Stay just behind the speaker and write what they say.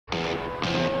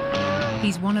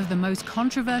He's one of the most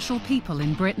controversial people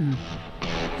in Britain.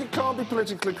 You can't be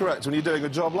politically correct when you're doing a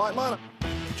job like mine.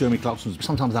 Jeremy Clarkson is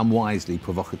sometimes unwisely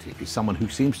provocative. He's someone who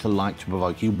seems to like to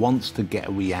provoke. He wants to get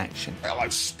a reaction.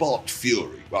 I've sparked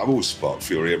fury. I've always sparked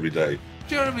fury every day.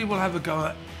 Jeremy will have a go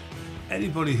at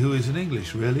anybody who isn't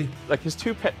English, really. Like, his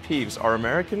two pet peeves are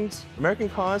American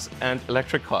cars and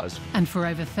electric cars. And for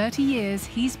over 30 years,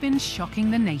 he's been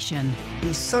shocking the nation.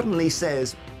 He suddenly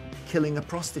says, killing a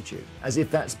prostitute, as if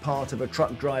that's part of a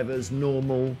truck driver's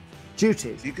normal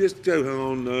duties. You just go,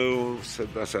 oh no, I've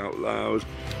said that out loud.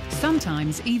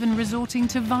 Sometimes even resorting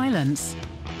to violence.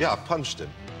 Yeah, I punched him.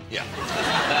 Yeah.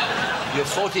 You're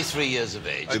 43 years of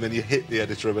age. And then you hit the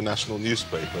editor of a national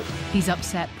newspaper. He's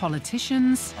upset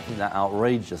politicians. I think they're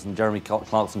outrageous, and Jeremy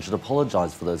Clarkson should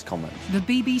apologise for those comments. The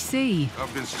BBC.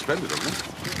 I've been suspended on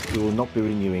this. We will not be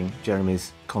renewing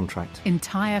Jeremy's contract.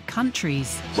 Entire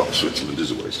countries. Well, Switzerland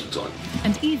is a waste of time.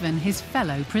 And even his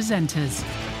fellow presenters.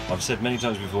 I've said many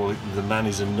times before, the man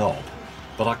is a knob,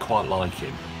 but I quite like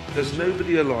him. There's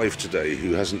nobody alive today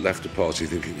who hasn't left a party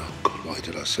thinking, oh, God, why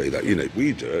did I say that? You know,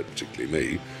 we do it,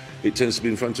 particularly me. It tends to be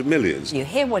in front of millions. You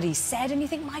hear what he said and you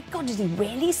think, my God, did he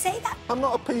really say that? I'm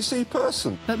not a PC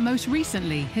person. But most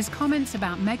recently, his comments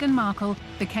about Meghan Markle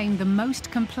became the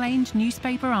most complained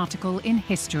newspaper article in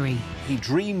history. He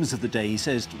dreams of the day, he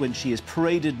says, when she is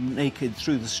paraded naked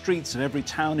through the streets of every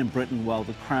town in Britain while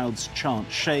the crowds chant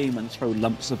shame and throw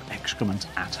lumps of excrement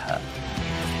at her.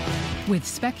 With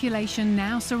speculation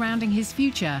now surrounding his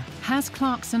future, has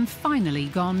Clarkson finally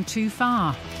gone too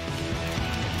far?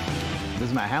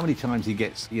 Doesn't matter how many times he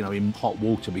gets, in hot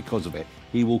water because of it,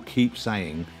 he will keep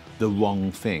saying the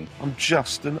wrong thing. I'm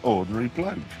just an ordinary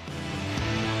bloke.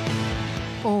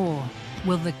 Or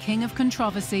will the king of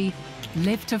controversy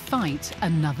live to fight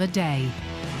another day?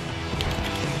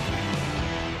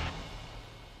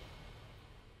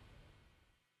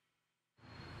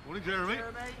 Morning, Jeremy.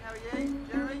 How are you?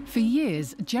 Jeremy? For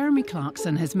years, Jeremy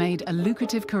Clarkson has made a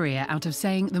lucrative career out of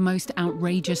saying the most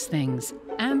outrageous things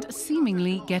and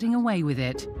seemingly getting away with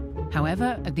it.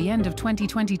 However, at the end of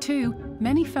 2022,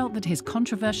 many felt that his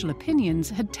controversial opinions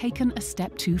had taken a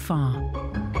step too far.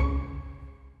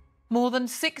 More than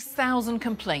 6,000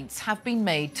 complaints have been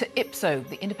made to IPSO,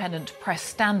 the Independent Press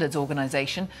Standards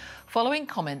Organisation, following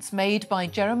comments made by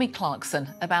Jeremy Clarkson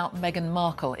about Meghan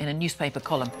Markle in a newspaper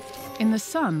column. In The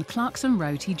Sun, Clarkson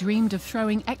wrote he dreamed of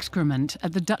throwing excrement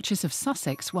at the Duchess of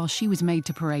Sussex while she was made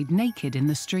to parade naked in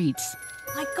the streets.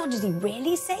 My God, did he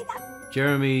really say that?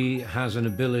 Jeremy has an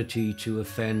ability to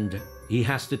offend. He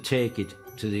has to take it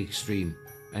to the extreme,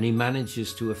 and he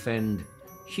manages to offend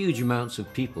huge amounts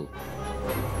of people.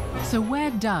 So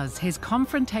where does his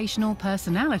confrontational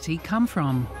personality come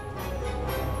from?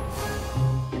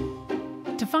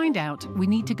 To find out, we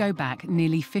need to go back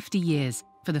nearly 50 years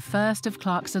for the first of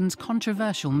Clarkson's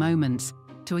controversial moments,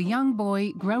 to a young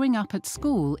boy growing up at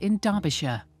school in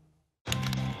Derbyshire.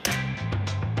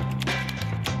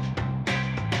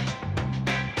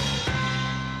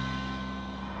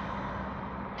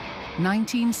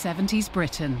 1970s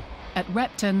Britain. At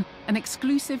Repton, an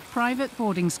exclusive private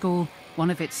boarding school, one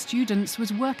of its students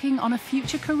was working on a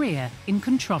future career in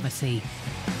controversy.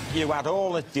 You had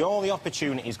all the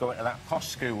opportunities going to that posh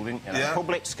school, didn't you? That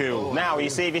public school. Oh, now, you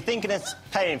see, if you're thinking of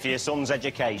paying for your son's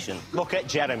education, look at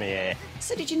Jeremy here.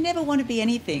 So did you never want to be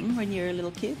anything when you were a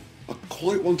little kid? I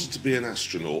quite wanted to be an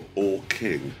astronaut or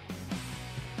king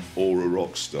or a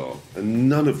rock star, and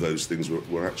none of those things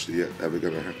were actually ever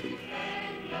going to happen.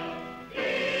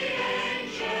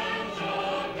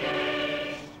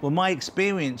 Well, my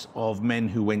experience of men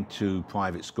who went to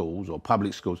private schools or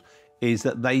public schools is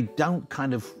that they don't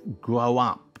kind of grow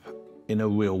up in a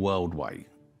real world way.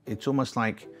 It's almost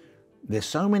like there's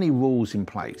so many rules in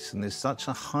place and there's such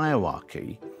a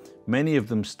hierarchy, many of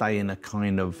them stay in a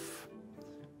kind of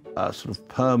sort of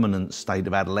permanent state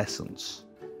of adolescence.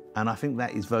 And I think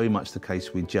that is very much the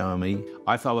case with Jeremy.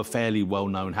 I throw a fairly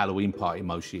well-known Halloween party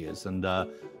most years, and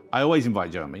I always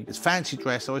invite Jeremy. It's fancy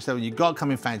dress. I always say, you've got to come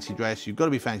in fancy dress. You've got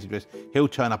to be fancy dressed. He'll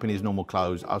turn up in his normal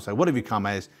clothes. I'll say, what have you come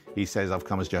as? He says, I've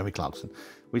come as Jeremy Clarkson,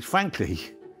 which frankly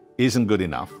isn't good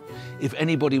enough. If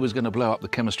anybody was going to blow up the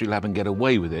chemistry lab and get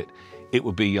away with it, it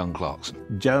would be young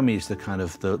Clarkson. Jeremy is the kind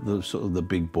of the sort of the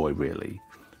big boy, really,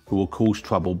 who will cause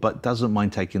trouble but doesn't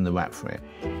mind taking the rap for it.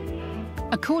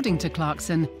 According to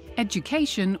Clarkson,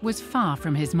 education was far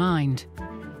from his mind.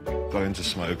 Got into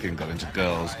smoking, got into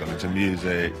girls, got into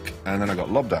music, and then I got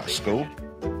lobbed out of school.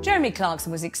 Jeremy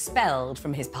Clarkson was expelled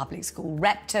from his public school,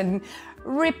 Repton,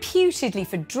 reputedly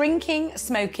for drinking,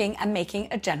 smoking and making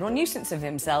a general nuisance of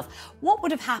himself. What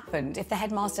would have happened if the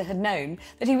headmaster had known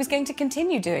that he was going to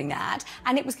continue doing that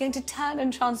and it was going to turn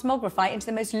and transmogrify into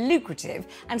the most lucrative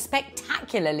and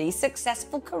spectacularly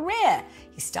successful career?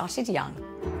 He started young.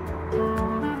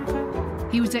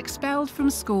 He was expelled from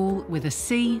school with a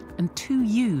C and 2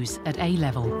 U's at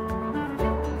A-level.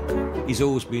 He's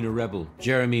always been a rebel.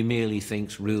 Jeremy merely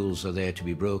thinks rules are there to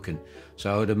be broken.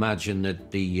 So I would imagine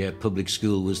that the public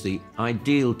school was the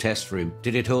ideal test for him.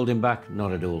 Did it hold him back?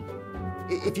 Not at all.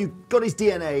 If you got his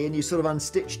DNA and you sort of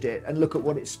unstitched it and look at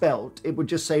what it spelt, it would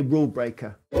just say rule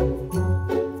breaker.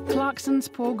 Clarkson's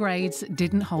poor grades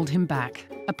didn't hold him back,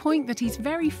 a point that he's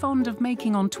very fond of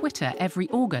making on Twitter every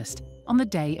August, on the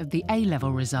day of the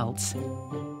A-level results.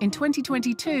 In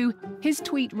 2022, his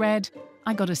tweet read,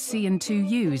 "I got a C and 2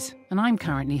 U's, and I'm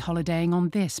currently holidaying on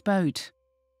this boat."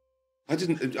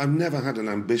 I've never had an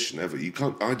ambition ever.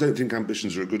 I don't think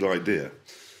ambitions are a good idea.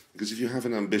 Because if you have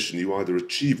an ambition, you either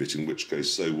achieve it, in which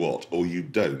case, so what, or you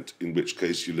don't, in which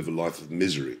case you live a life of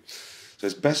misery. So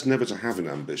it's best never to have an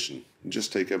ambition and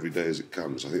just take every day as it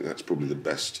comes. I think that's probably the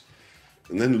best.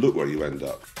 And then look where you end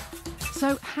up.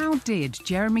 So how did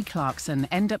Jeremy Clarkson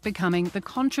end up becoming the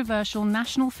controversial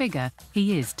national figure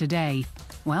he is today?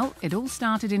 Well, it all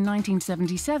started in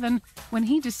 1977 when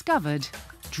he discovered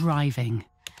driving.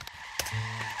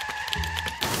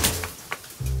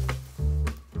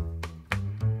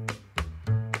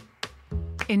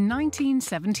 In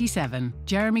 1977,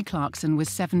 Jeremy Clarkson was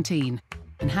 17,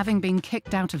 and having been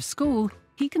kicked out of school,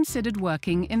 he considered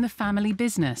working in the family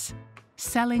business,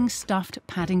 selling stuffed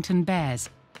Paddington bears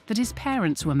that his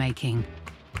parents were making.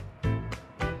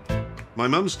 My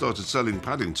mum started selling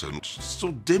Paddington,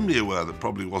 still dimly aware that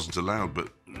probably wasn't allowed, but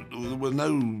there were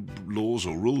no laws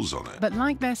or rules on it. But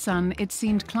like their son, it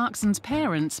seemed Clarkson's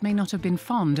parents may not have been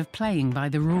fond of playing by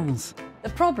the rules. The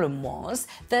problem was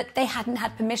that they hadn't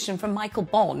had permission from Michael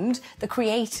Bond, the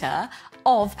creator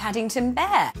of Paddington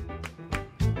Bear.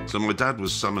 So my dad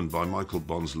was summoned by Michael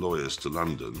Bond's lawyers to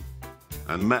London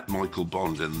and met Michael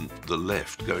Bond in the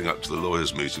lift going up to the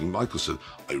lawyers' meeting. Michael said,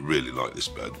 "I really like this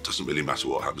bed. It doesn't really matter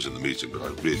what happens in the meeting, but I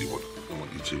really want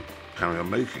you to carry on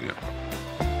making it."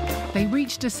 They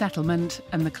reached a settlement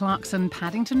and the Clarkson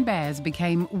Paddington Bears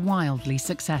became wildly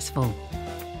successful.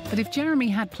 But if Jeremy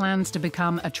had plans to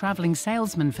become a travelling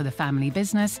salesman for the family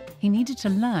business, he needed to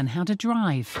learn how to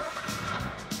drive,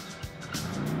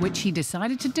 which he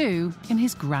decided to do in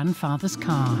his grandfather's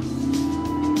car.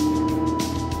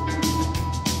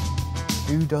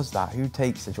 Who does that? Who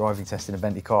takes a driving test in a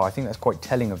Bentley car? I think that's quite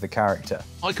telling of the character.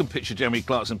 I can picture Jeremy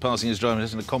Clarkson passing his driving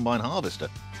test in a combine harvester.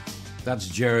 That's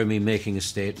Jeremy making a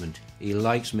statement. He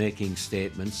likes making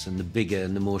statements, and the bigger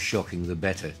and the more shocking, the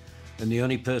better. And the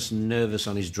only person nervous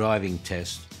on his driving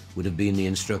test would have been the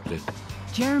instructor.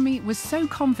 Jeremy was so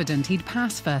confident he'd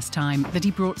pass first time that he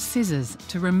brought scissors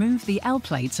to remove the L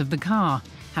plates of the car.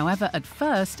 However, at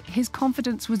first, his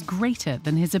confidence was greater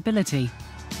than his ability.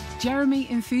 Jeremy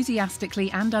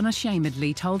enthusiastically and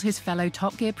unashamedly told his fellow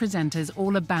Top Gear presenters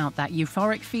all about that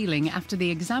euphoric feeling after the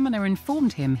examiner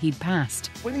informed him he'd passed.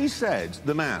 When he said,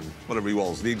 the man, whatever he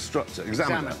was, the instructor,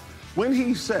 examiner, when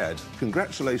he said,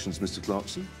 "Congratulations, Mr.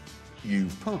 Clarkson,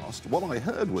 you've passed," what I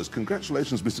heard was,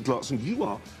 "Congratulations, Mr. Clarkson, you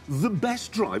are the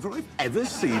best driver I've ever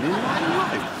seen in my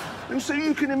life." And so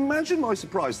you can imagine my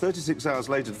surprise 36 hours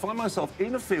later to find myself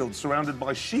in a field surrounded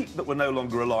by sheep that were no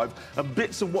longer alive and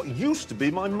bits of what used to be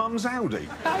my mum's Audi.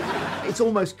 It's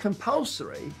almost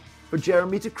compulsory for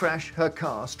Jeremy to crash her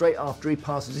car straight after he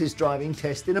passes his driving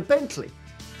test in a Bentley.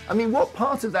 I mean, what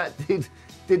part of that did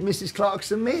Mrs.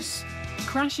 Clarkson miss?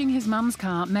 Crashing his mum's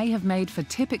car may have made for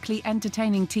typically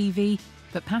entertaining TV,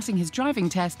 but passing his driving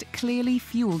test clearly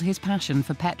fueled his passion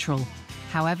for petrol.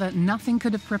 However, nothing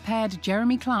could have prepared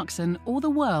Jeremy Clarkson or the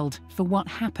world for what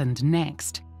happened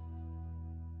next.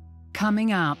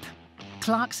 Coming up,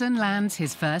 Clarkson lands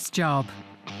his first job.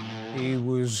 He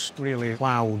was really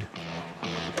loud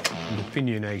and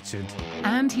opinionated.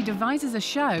 And he devises a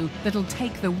show that'll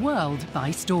take the world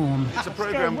by storm. It's a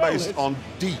programme based on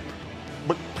deep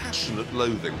but passionate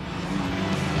loathing.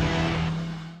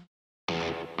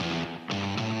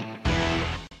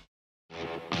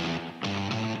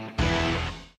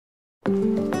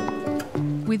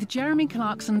 With Jeremy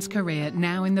Clarkson's career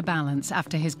now in the balance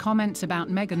after his comments about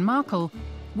Meghan Markle,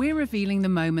 we're revealing the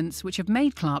moments which have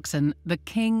made Clarkson the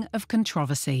king of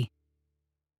controversy.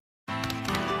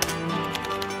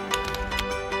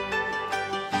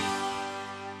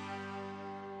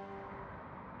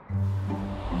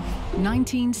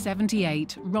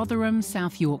 1978, Rotherham,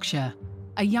 South Yorkshire.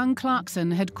 A young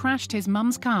Clarkson had crashed his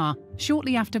mum's car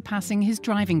shortly after passing his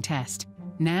driving test.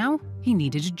 Now he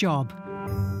needed a job.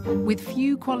 With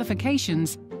few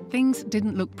qualifications, things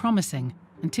didn't look promising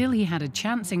until he had a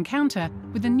chance encounter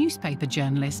with a newspaper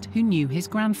journalist who knew his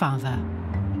grandfather.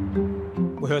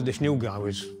 We heard this new guy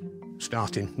was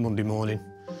starting Monday morning.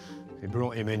 They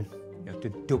brought him in. You had to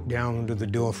duck down under the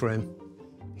door frame.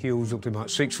 Hughes up to about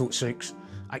 6'6",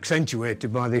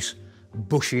 accentuated by this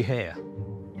bushy hair.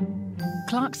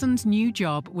 Clarkson's new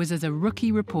job was as a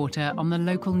rookie reporter on the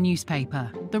local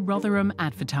newspaper, the Rotherham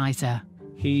Advertiser.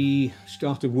 He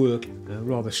started work,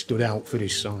 rather stood out for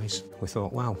his size. We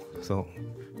thought, wow,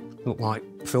 looked like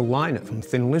Phil Lynott from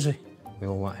Thin Lizzy with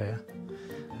all that hair.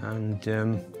 And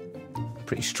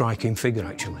pretty striking figure,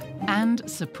 actually. And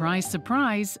surprise,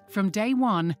 surprise, from day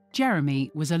one,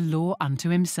 Jeremy was a law unto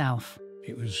himself.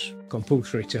 It was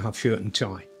compulsory to have shirt and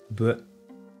tie, but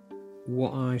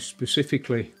what I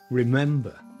specifically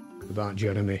remember about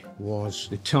Jeremy was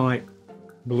the tight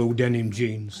blue denim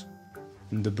jeans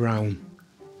and the brown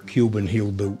Cuban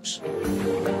heel boots.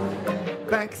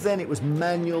 Back then it was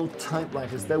manual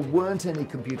typewriters. There weren't any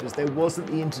computers, there wasn't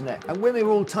the internet. And when they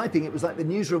were all typing, it was like the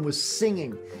newsroom was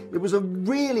singing. It was a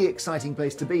really exciting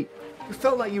place to be. You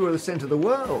felt like you were the centre of the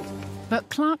world. But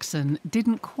Clarkson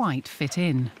didn't quite fit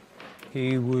in.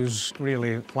 He was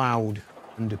really loud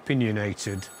and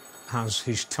opinionated as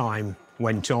his time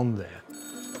went on there.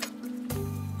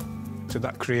 So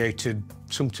that created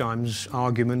sometimes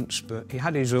arguments, but he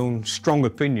had his own strong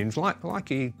opinions, like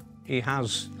he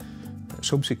has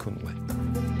subsequently.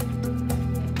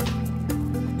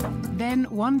 Then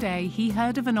one day he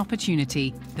heard of an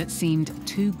opportunity that seemed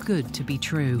too good to be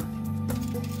true.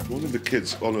 One of the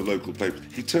kids on a local paper,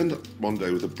 he turned up one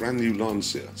day with a brand new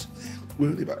Lancia. I said, we're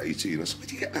only about 18. I said, where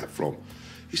do you get that from?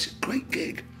 He said, great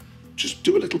gig. Just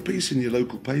do a little piece in your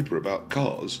local paper about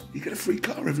cars. You get a free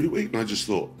car every week. And I just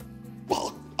thought,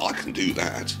 well, I can do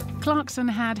that. Clarkson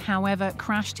had, however,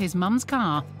 crashed his mum's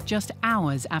car just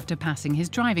hours after passing his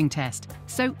driving test.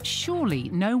 So surely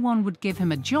no one would give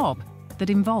him a job that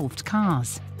involved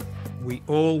cars. We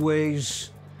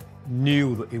always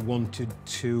knew that he wanted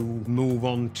to move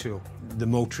on to the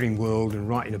motoring world and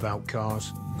writing about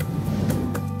cars.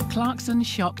 Clarkson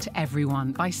shocked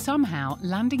everyone by somehow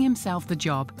landing himself the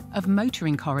job of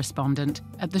motoring correspondent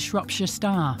at the Shropshire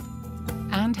Star.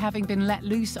 And having been let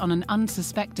loose on an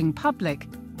unsuspecting public,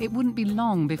 it wouldn't be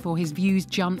long before his views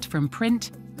jumped from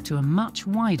print to a much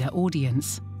wider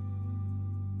audience.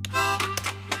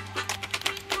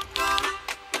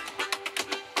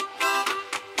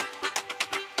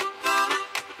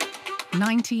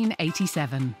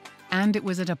 (1987), and it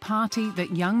was at a party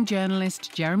that young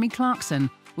journalist Jeremy Clarkson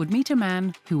would meet a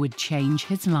man who would change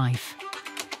his life.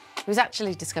 It was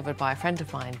actually discovered by a friend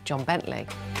of mine, John Bentley.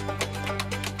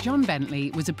 John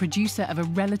Bentley was a producer of a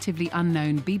relatively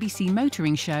unknown BBC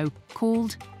motoring show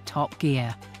called Top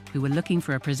Gear, who were looking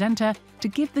for a presenter to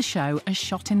give the show a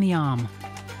shot in the arm.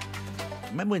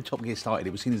 Remember when Top Gear started, it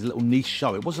was seen as a little niche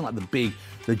show. It wasn't like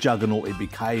the juggernaut it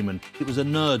became, and it was a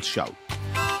nerd show.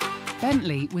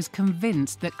 Bentley was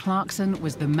convinced that Clarkson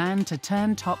was the man to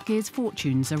turn Top Gear's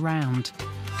fortunes around.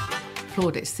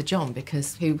 Plaudits to John,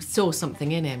 because he saw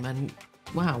something in him, and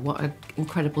wow, what an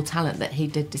incredible talent that he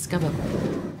did discover.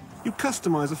 You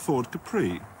customise a Ford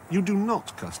Capri. You do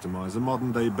not customise a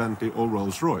modern-day Bentley or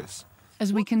Rolls-Royce.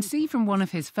 As we can see from one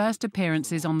of his first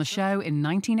appearances on the show in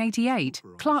 1988,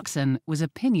 Clarkson was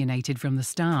opinionated from the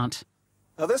start.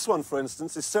 Now, this one, for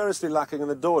instance, is seriously lacking in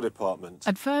the door department.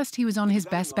 At first, he was on his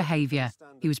best behaviour.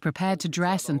 He was prepared to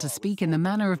dress and to speak in the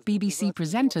manner of BBC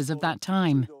presenters of that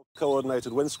time.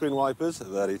 Coordinated windscreen wipers,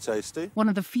 very tasty. One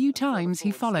of the few times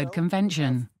he followed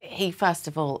convention. He, first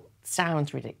of all,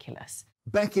 sounds ridiculous.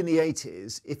 Back in the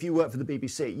 80s, if you worked for the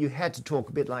BBC, you had to talk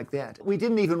a bit like that. We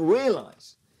didn't even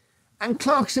realise. And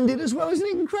Clarkson did as well. Isn't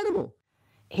it incredible?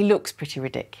 He looks pretty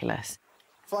ridiculous.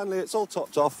 Finally, it's all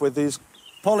topped off with these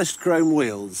polished chrome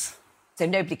wheels. So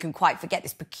nobody can quite forget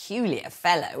this peculiar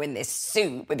fellow in this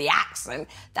suit with the accent.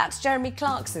 That's Jeremy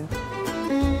Clarkson.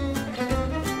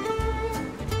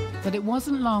 But it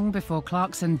wasn't long before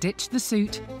Clarkson ditched the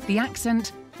suit, the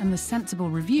accent, and the sensible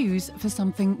reviews for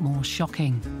something more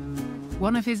shocking.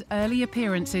 One of his early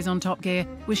appearances on Top Gear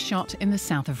was shot in the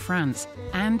south of France,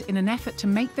 and in an effort to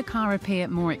make the car appear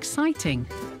more exciting,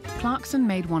 Clarkson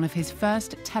made one of his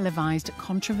first televised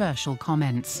controversial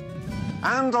comments.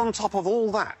 And on top of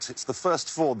all that, it's the first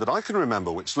Ford that I can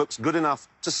remember which looks good enough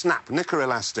to snap knicker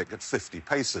elastic at 50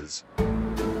 paces.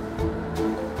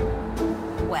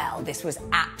 Well, this was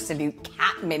absolute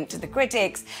catmint to the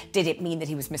critics. Did it mean that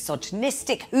he was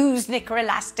misogynistic? Who's knicker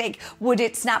elastic? Would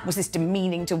it snap? Was this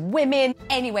demeaning to women?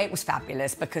 Anyway, it was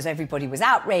fabulous because everybody was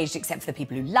outraged except for the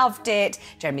people who loved it.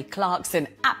 Jeremy Clarkson,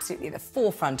 absolutely at the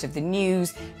forefront of the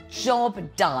news.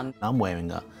 Job done. I'm wearing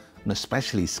an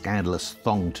especially scandalous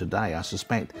thong today. I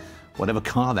suspect whatever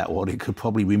car that was, it could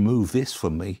probably remove this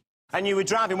from me. And you were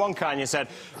driving one car and you said,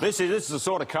 this is the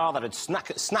sort of car that'd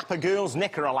snap a girl's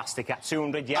knicker elastic at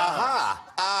 200 yards.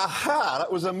 Aha! That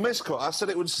was a misquote. I said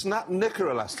it would snap knicker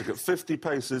elastic at 50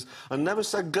 paces and never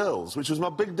said girls, which was my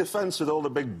big defence with all the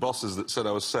big bosses that said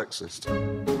I was sexist.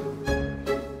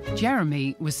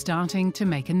 Jeremy was starting to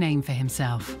make a name for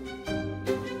himself.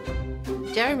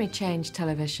 Jeremy changed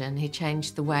television. He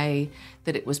changed the way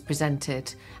that it was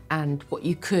presented and what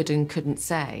you could and couldn't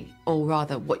say, or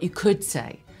rather what you could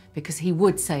say, because he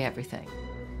would say everything.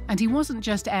 And he wasn't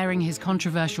just airing his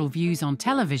controversial views on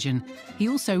television, he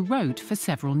also wrote for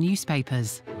several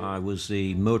newspapers. I was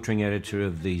the motoring editor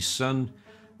of The Sun,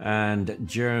 and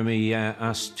Jeremy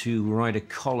asked to write a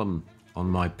column on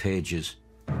my pages.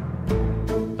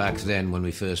 Back then, when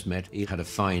we first met, he had a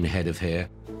fine head of hair,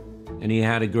 and he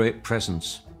had a great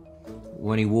presence.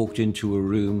 When he walked into a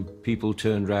room, people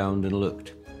turned round and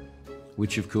looked,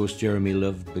 which of course Jeremy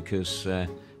loved because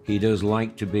he does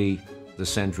like to be the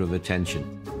centre of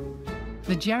attention.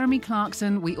 The Jeremy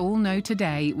Clarkson we all know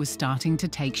today was starting to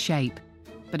take shape,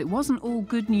 but it wasn't all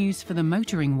good news for the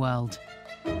motoring world.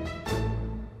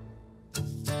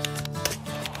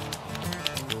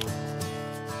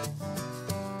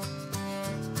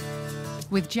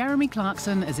 With Jeremy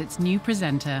Clarkson as its new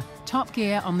presenter, Top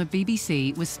Gear on the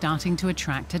BBC was starting to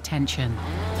attract attention.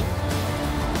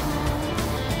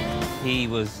 He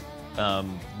was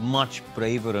much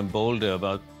braver and bolder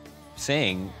about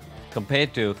saying,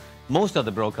 compared to most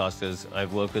other broadcasters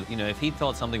I've worked with, you know, if he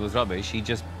thought something was rubbish, he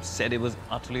just said it was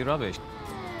utterly rubbish.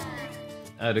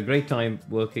 I had a great time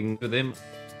working with him.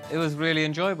 It was really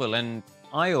enjoyable and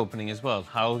eye-opening as well,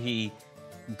 how he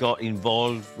got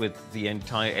involved with the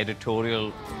entire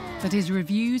editorial. But his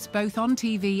reviews, both on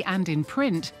TV and in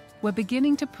print, were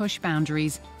beginning to push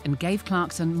boundaries and gave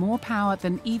Clarkson more power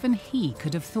than even he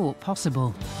could have thought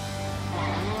possible.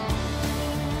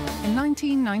 In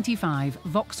 1995,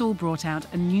 Vauxhall brought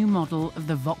out a new model of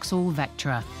the Vauxhall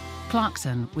Vectra.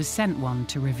 Clarkson was sent one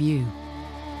to review.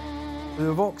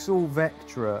 The Vauxhall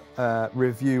Vectra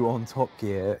review on Top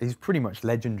Gear is pretty much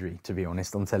legendary, to be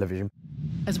honest, on television.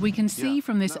 As we can see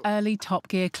from this early Top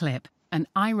Gear clip, an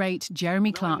irate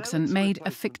Jeremy Clarkson made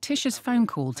a fictitious phone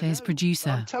call to his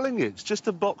producer. I'm telling you, it's just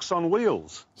a box on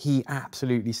wheels. He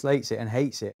absolutely slates it and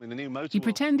hates it. He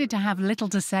pretended to have little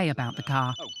to say about the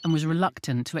car and was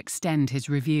reluctant to extend his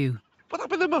review. But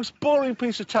that'd be the most boring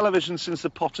piece of television since the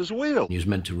Potter's Wheel. He was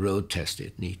meant to road test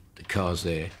it, and the car's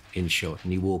there in shot,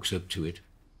 and he walks up to it.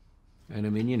 And I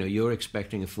mean, you know, you're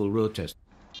expecting a full road test.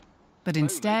 But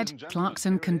instead,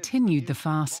 Clarkson continued the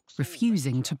farce,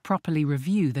 refusing to properly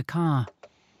review the car.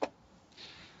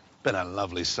 Been a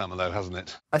lovely summer, though, hasn't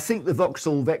it? I think the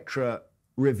Vauxhall Vectra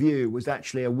review was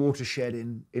actually a watershed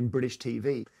in British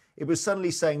TV. It was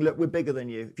suddenly saying, look, we're bigger than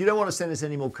you. If you don't want to send us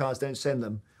any more cars, don't send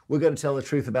them. We're going to tell the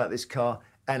truth about this car,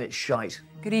 and it's shite.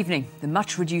 Good evening. The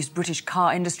much-reduced British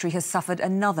car industry has suffered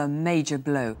another major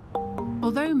blow.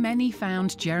 Although many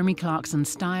found Jeremy Clarkson's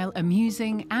style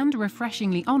amusing and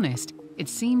refreshingly honest, it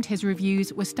seemed his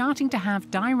reviews were starting to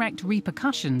have direct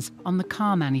repercussions on the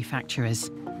car manufacturers.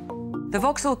 The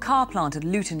Vauxhall car plant at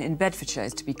Luton in Bedfordshire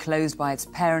is to be closed by its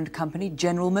parent company,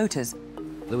 General Motors.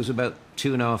 There was about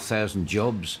 2,500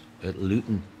 jobs at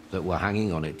Luton that were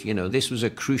hanging on it. You know, this was a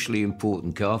crucially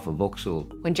important car for Vauxhall.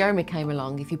 When Jeremy came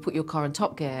along, if you put your car in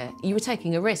Top Gear, you were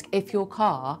taking a risk. If your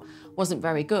car wasn't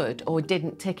very good or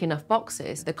didn't tick enough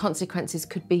boxes, the consequences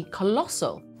could be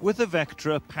colossal. With the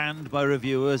Vectra panned by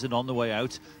reviewers and on the way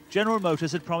out, General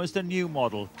Motors had promised a new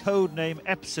model, codename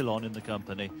Epsilon in the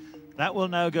company. That will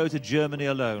now go to Germany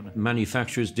alone.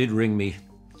 Manufacturers did ring me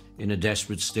in a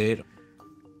desperate state.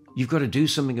 You've got to do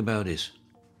something about this.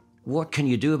 What can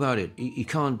you do about it? You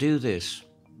can't do this.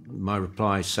 My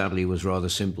reply, sadly, was rather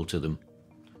simple to them.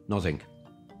 Nothing.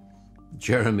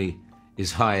 Jeremy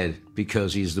is hired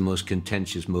because he's the most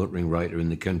contentious motoring writer in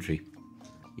the country.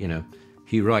 You know,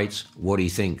 he writes what he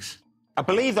thinks. I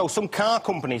believe, though, some car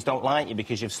companies don't like you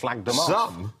because you've slagged them off.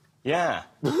 Some? Yeah.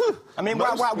 I mean,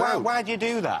 why do you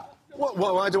do that?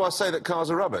 Well, why do I say that cars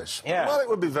are rubbish? Yeah. Well, it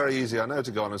would be very easy, I know, to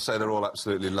go on and say they're all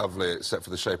absolutely lovely except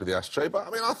for the shape of the ashtray, but,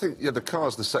 I mean, I think the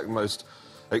car's the second most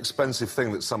expensive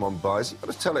thing that someone buys. You've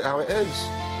got to tell it how it is.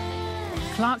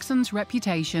 Clarkson's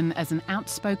reputation as an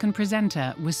outspoken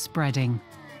presenter was spreading,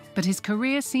 but his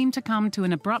career seemed to come to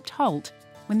an abrupt halt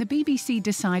when the BBC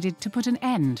decided to put an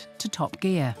end to Top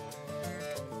Gear.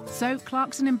 So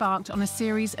Clarkson embarked on a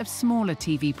series of smaller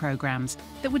TV programmes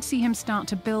that would see him start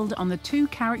to build on the two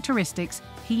characteristics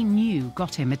he knew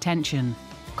got him attention: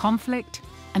 conflict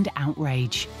and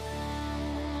outrage.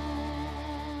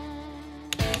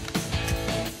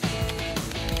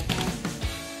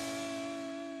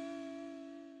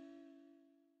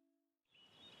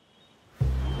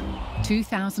 In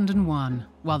 2001,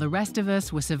 while the rest of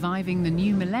us were surviving the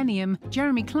new millennium,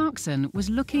 Jeremy Clarkson was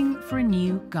looking for a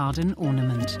new garden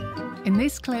ornament. In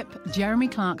this clip, Jeremy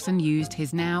Clarkson used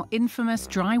his now infamous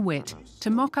dry wit to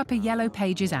mock up a Yellow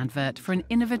Pages advert for an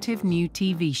innovative new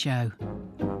TV show.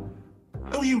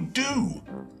 Oh, you do?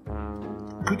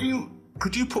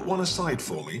 Could you put one aside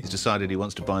for me? He's decided he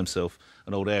wants to buy himself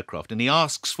an old aircraft, and he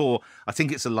asks for, I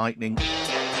think it's a Lightning.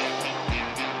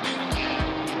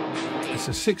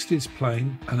 It's a 60s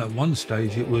plane, and at one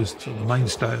stage it was sort of the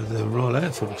mainstay of the Royal Air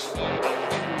Force.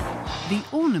 The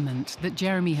ornament that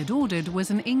Jeremy had ordered was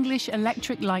an English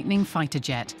electric Lightning fighter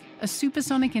jet, a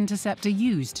supersonic interceptor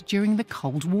used during the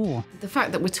Cold War. The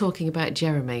fact that we're talking about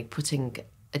Jeremy putting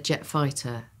a jet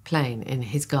fighter plane in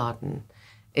his garden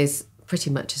is pretty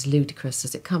much as ludicrous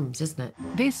as it comes, isn't it?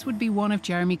 This would be one of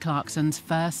Jeremy Clarkson's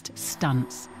first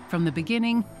stunts. From the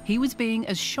beginning, he was being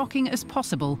as shocking as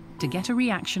possible to get a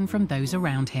reaction from those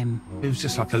around him. It was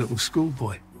just like a little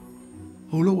schoolboy.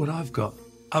 Oh, look what I've got.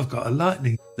 I've got a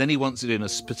Lightning. Then he wants it in a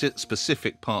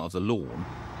specific part of the lawn.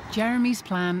 Jeremy's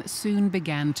plan soon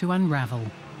began to unravel.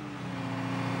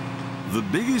 The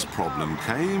biggest problem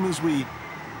came as we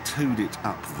towed it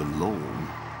up the lawn.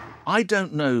 I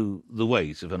don't know the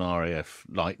weight of an RAF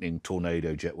Lightning,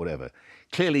 Tornado, jet, whatever.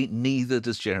 Clearly, neither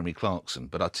does Jeremy Clarkson.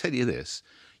 But I'll tell you this,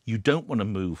 you don't want to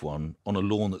move one on a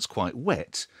lawn that's quite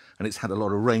wet and it's had a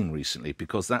lot of rain recently,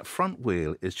 because that front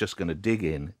wheel is just going to dig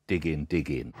in, dig in, dig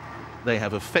in. They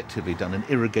have effectively done an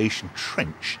irrigation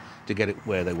trench to get it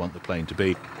where they want the plane to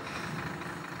be.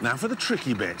 Now for the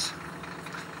tricky bit.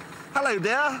 Hello,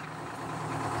 dear.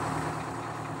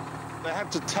 They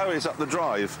had to tow it up the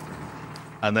drive.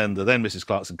 And then Mrs.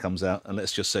 Clarkson comes out, and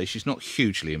let's just say she's not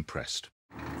hugely impressed.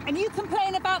 And you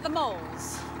complain about the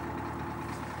moles?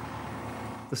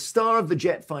 The star of the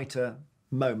jet fighter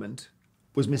moment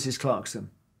was Mrs.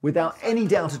 Clarkson, without any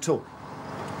doubt at all.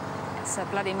 It's a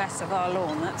bloody mess of our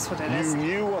lawn, that's what it is. You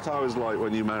knew what I was like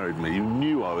when you married me. You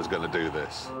knew I was going to do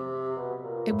this.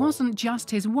 It wasn't just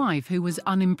his wife who was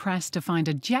unimpressed to find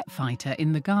a jet fighter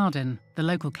in the garden. The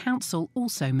local council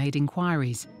also made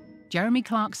inquiries. Jeremy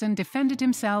Clarkson defended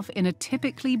himself in a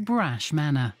typically brash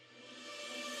manner.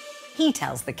 He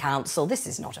tells the council this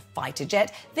is not a fighter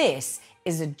jet, this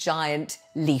is a giant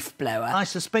leaf blower. I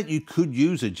suspect you could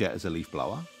use a jet as a leaf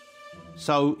blower.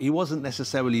 So he wasn't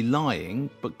necessarily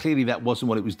lying, but clearly that wasn't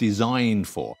what it was designed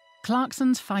for.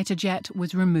 Clarkson's fighter jet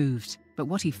was removed, but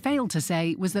what he failed to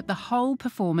say was that the whole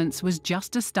performance was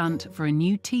just a stunt for a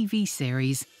new TV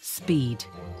series, Speed.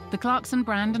 The Clarkson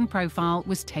brand and profile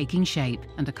was taking shape,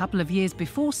 and a couple of years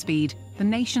before Speed, the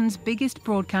nation's biggest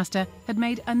broadcaster had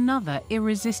made another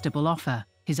irresistible offer,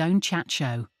 his own chat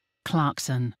show,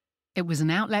 Clarkson. It was an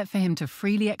outlet for him to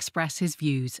freely express his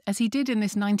views, as he did in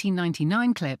this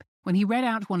 1999 clip when he read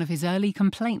out one of his early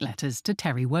complaint letters to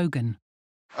Terry Wogan.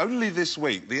 Only this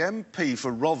week, the MP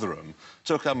for Rotherham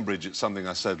took umbrage at something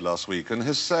I said last week and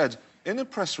has said, in a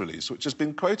press release which has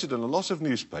been quoted in a lot of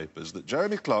newspapers, that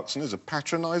Jeremy Clarkson is a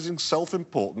patronising,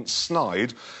 self-important,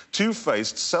 snide,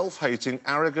 two-faced, self-hating,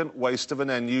 arrogant waste of an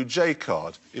NUJ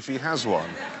card, if he has one.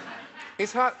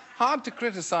 It's hard to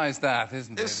criticise that,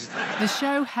 isn't it? The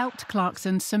show helped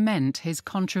Clarkson cement his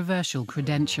controversial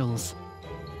credentials.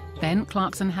 Then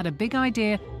Clarkson had a big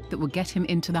idea that would get him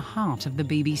into the heart of the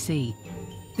BBC.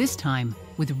 This time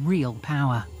with real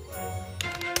power.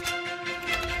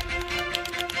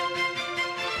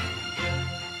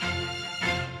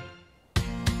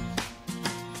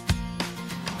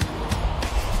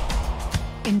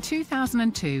 In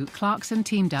 2002, Clarkson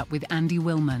teamed up with Andy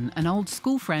Willman, an old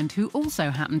school friend who also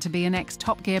happened to be an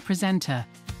ex-Top Gear presenter.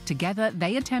 Together,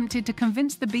 they attempted to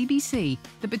convince the BBC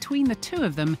that between the two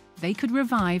of them, they could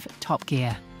revive Top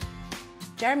Gear.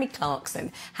 Jeremy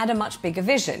Clarkson had a much bigger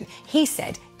vision. He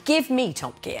said, give me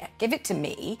Top Gear, give it to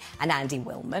me and Andy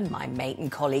Willman, my mate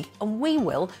and colleague, and we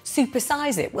will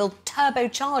supersize it, we'll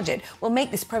turbocharge it, we'll make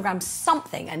this programme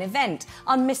something, an event,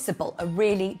 unmissable, a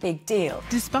really big deal.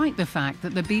 Despite the fact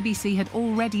that the BBC had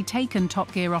already taken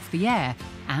Top Gear off the air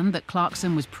and that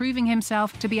Clarkson was proving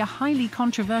himself to be a highly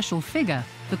controversial figure,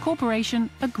 the corporation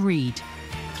agreed.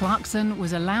 Clarkson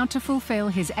was allowed to fulfil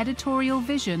his editorial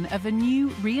vision of a new,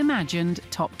 reimagined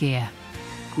Top Gear.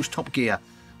 Of course, Top Gear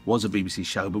was a BBC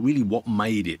show, but really what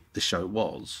made it the show it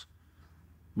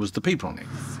was the people on it.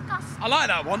 I like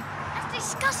that one. That's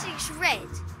disgusting, it's red.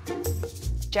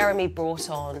 Jeremy brought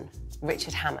on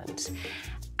Richard Hammond,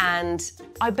 and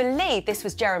I believe this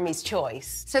was Jeremy's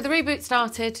choice. So the reboot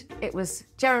started, it was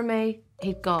Jeremy,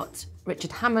 he'd got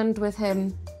Richard Hammond with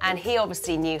him. And he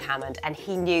obviously knew Hammond, and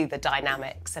he knew the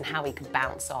dynamics and how he could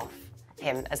bounce off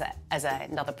him as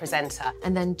another presenter.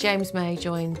 And then James May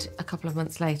joined a couple of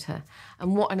months later,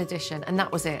 and what an addition, and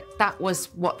that was it. That was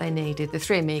what they needed, the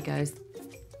three amigos,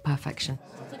 perfection.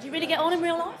 So do you really get on in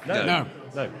real life? No.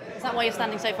 Is that why you're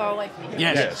standing so far away from me?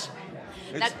 Yes.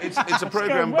 It's a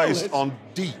programme based on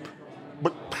deep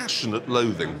but passionate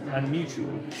loathing. And mutual.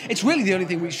 It's really the only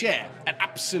thing we share, an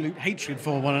absolute hatred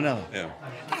for one another. Yeah.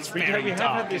 That's We very have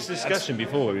dark. had this discussion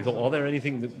before where we thought, are there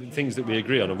things that we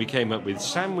agree on? And we came up with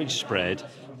sandwich spread,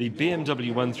 the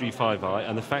BMW 135i,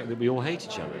 and the fact that we all hate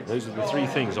each other. Those are the three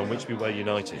things on which we were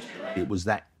united. It was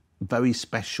that very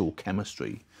special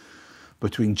chemistry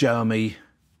between Jeremy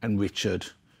and Richard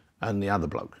and the other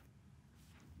bloke,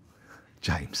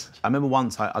 James. I remember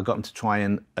once I got him to try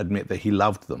and admit that he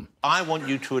loved them. I want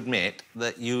you to admit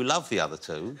that you love the other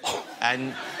two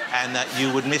and that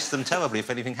you would miss them terribly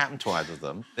if anything happened to either of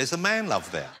them. There's a man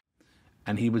love there.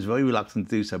 And he was very reluctant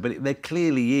to do so, but there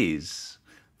clearly is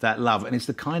that love, and it's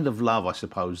the kind of love, I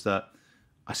suppose, that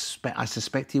I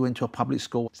suspect he went to a public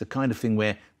school. It's the kind of thing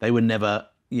where they were never,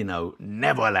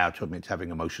 never allowed to admit to having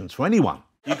emotions for anyone.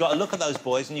 You've got to look at those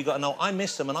boys and you've got to know, I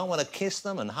miss them and I want to kiss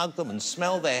them and hug them and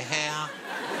smell their hair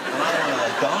and I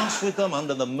want to dance with them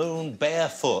under the moon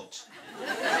barefoot.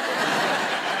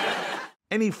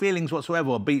 Any feelings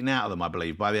whatsoever were beaten out of them, I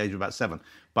believe, by the age of about 7.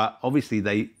 But obviously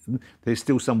there's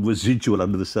still some residual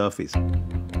under the surface.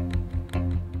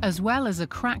 As well as a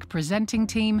crack presenting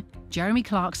team, Jeremy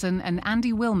Clarkson and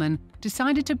Andy Willman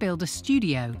decided to build a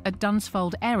studio at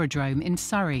Dunsfold Aerodrome in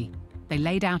Surrey. They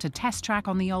laid out a test track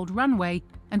on the old runway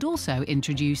and also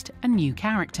introduced a new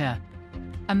character.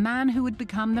 A man who would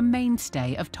become the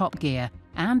mainstay of Top Gear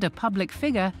and a public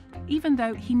figure, even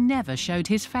though he never showed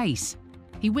his face.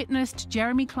 He witnessed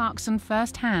Jeremy Clarkson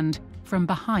firsthand from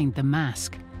behind the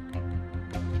mask.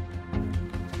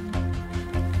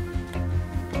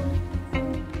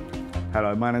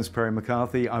 Hello, my name's Perry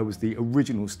McCarthy. I was the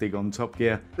original Stig on Top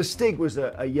Gear. The Stig was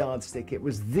a yardstick. It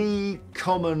was the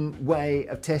common way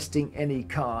of testing any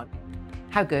car.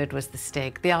 How good was the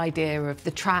Stig? The idea of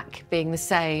the track being the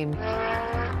same.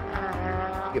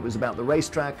 It was about the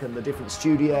racetrack and the different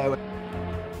studio.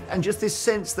 And just this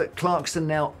sense that Clarkson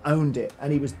now owned it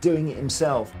and he was doing it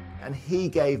himself. And he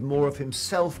gave more of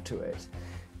himself to it.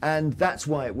 And that's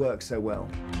why it worked so well.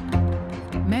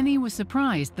 Many were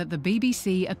surprised that the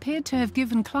BBC appeared to have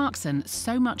given Clarkson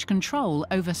so much control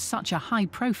over such a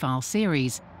high-profile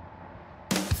series.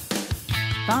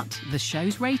 But the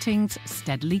show's ratings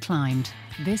steadily climbed.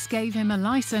 This gave him a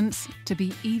licence to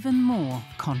be even more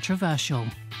controversial.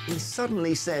 He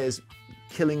suddenly says,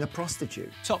 killing a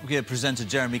prostitute. Top Gear presenter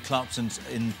Jeremy Clarkson's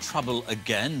in trouble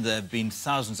again. There have been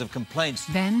thousands of complaints.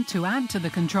 Then, to add to the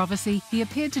controversy, he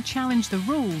appeared to challenge the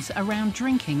rules around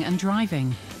drinking and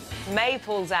driving. May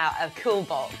pulls out a cool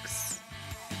box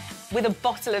with a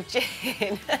bottle of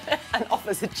gin and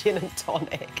offers a gin and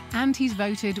tonic. And he's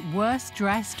voted worst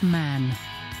dressed man.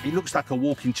 He looks like a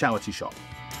walking charity shop.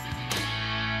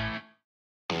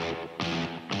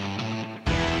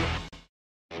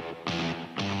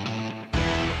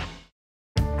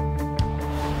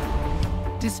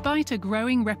 Despite a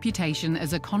growing reputation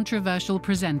as a controversial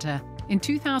presenter, in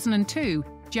 2002,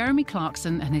 Jeremy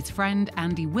Clarkson and his friend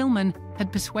Andy Willman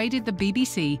had persuaded the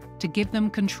BBC to give them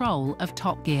control of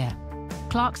Top Gear.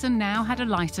 Clarkson now had a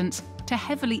licence to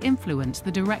heavily influence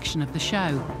the direction of the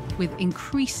show, with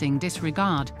increasing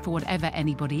disregard for whatever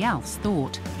anybody else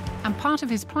thought. And part of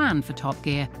his plan for Top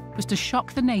Gear was to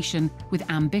shock the nation with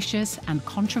ambitious and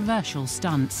controversial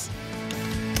stunts.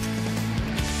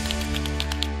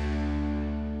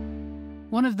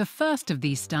 One of the first of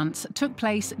these stunts took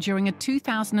place during a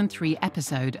 2003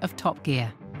 episode of Top Gear.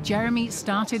 Jeremy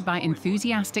started by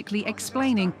enthusiastically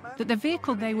explaining that the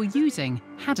vehicle they were using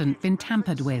hadn't been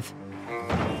tampered with.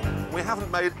 We haven't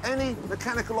made any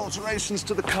mechanical alterations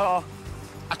to the car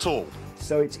at all.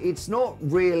 So it's not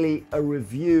really a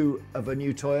review of a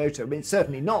new Toyota. I mean, it's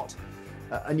certainly not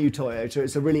a new Toyota,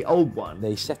 it's a really old one.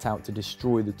 They set out to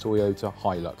destroy the Toyota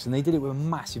Hilux, and they did it with a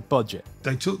massive budget.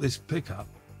 They took this pickup,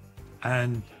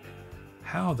 and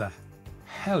how the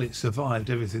hell it survived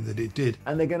everything that it did.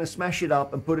 And they're going to smash it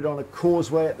up and put it on a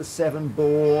causeway at the 7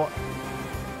 Bore.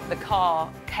 the car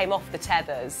came off the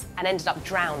tethers and ended up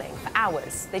drowning for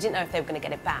hours. They didn't know if they were going to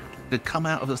get it back. They'd come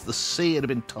out of the sea, it had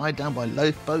been tied down by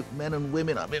lifeboat men and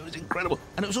women. I mean, it was incredible.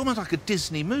 And it was almost like a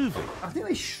Disney movie. I think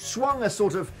they swung a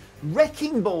sort of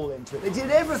wrecking ball into it. They did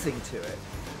everything to it.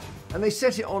 And they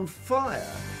set it on fire.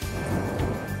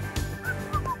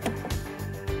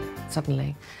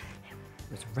 Suddenly,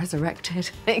 it was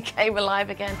resurrected. It came alive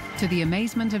again. To the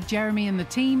amazement of Jeremy and the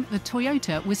team, the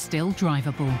Toyota was still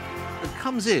drivable. It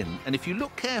comes in, and if you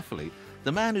look carefully,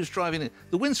 the man who's driving it,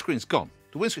 the windscreen's gone.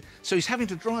 The windscreen, so he's having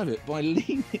to drive it by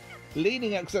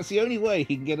leaning out, because that's the only way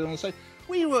he can get it on the side.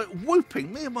 We were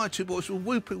whooping, me and my two boys were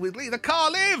whooping with Lee. The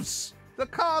car lives! The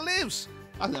car lives!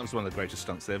 I think that was one of the greatest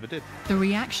stunts they ever did. The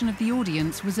reaction of the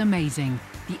audience was amazing.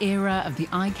 The era of the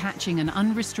eye-catching and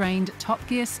unrestrained Top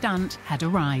Gear stunt had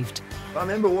arrived. I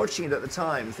remember watching it at the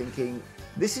time thinking,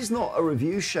 this is not a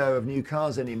review show of new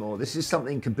cars anymore. This is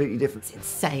something completely different. It's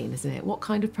insane, isn't it? What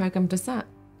kind of programme does that?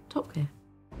 Top Gear.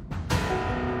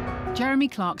 Jeremy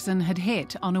Clarkson had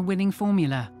hit on a winning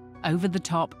formula.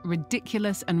 Over-the-top,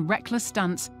 ridiculous and reckless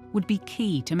stunts would be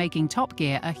key to making Top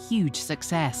Gear a huge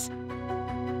success.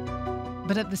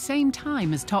 But at the same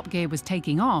time as Top Gear was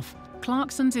taking off,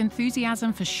 Clarkson's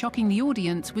enthusiasm for shocking the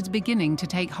audience was beginning to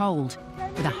take hold.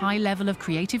 With a high level of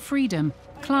creative freedom,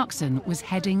 Clarkson was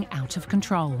heading out of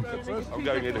control. I'm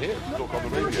going in here to talk on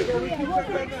the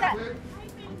radio.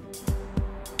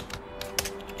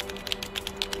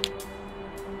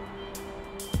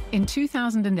 In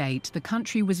 2008, the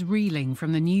country was reeling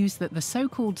from the news that the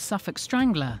so-called Suffolk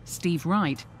Strangler, Steve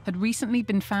Wright, had recently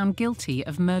been found guilty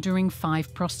of murdering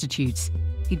 5 prostitutes.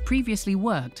 He'd previously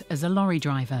worked as a lorry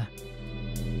driver.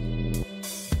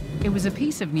 It was a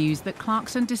piece of news that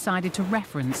Clarkson decided to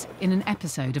reference in an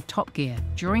episode of Top Gear,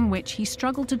 during which he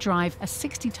struggled to drive a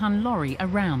 60-ton lorry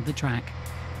around the track.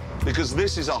 Because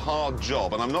this is a hard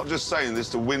job, and I'm not just saying this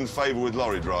to win favour with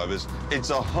lorry drivers, it's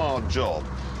a hard job.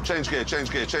 Change gear,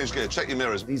 change gear, change gear, check your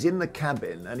mirrors. He's in the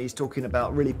cabin and he's talking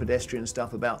about really pedestrian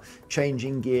stuff, about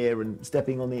changing gear and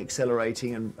stepping on the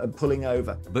accelerating and pulling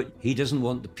over. But he doesn't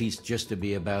want the piece just to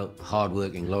be about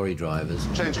hard-working lorry drivers.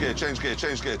 Change gear, change gear,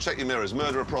 change gear, check your mirrors,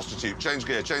 murder a prostitute, change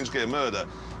gear, murder,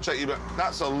 check your...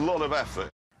 That's a lot of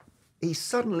effort. He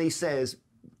suddenly says,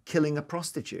 killing a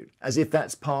prostitute, as if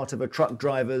that's part of a truck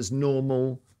driver's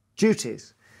normal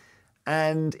duties.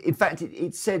 And in fact,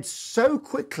 it's said so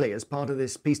quickly as part of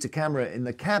this piece to camera in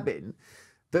the cabin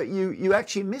that you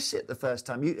actually miss it the first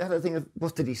time. You have a think of,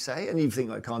 what did he say? And you think,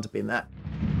 oh, it can't have been that.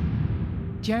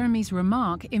 Jeremy's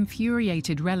remark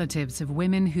infuriated relatives of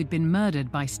women who'd been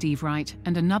murdered by Steve Wright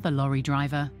and another lorry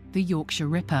driver, the Yorkshire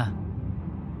Ripper.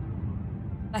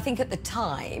 I think at the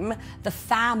time, the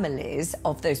families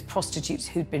of those prostitutes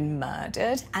who'd been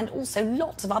murdered and also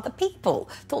lots of other people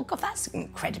thought, God, that's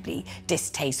incredibly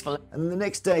distasteful. And the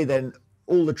next day, then,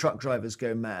 all the truck drivers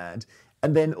go mad.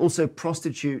 And then also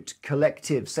prostitute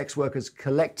collectives, sex workers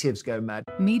collectives go mad.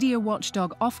 Media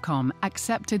watchdog Ofcom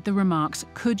accepted the remarks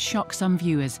could shock some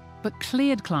viewers, but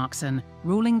cleared Clarkson,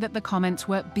 ruling that the comments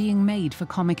were being made for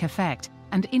comic effect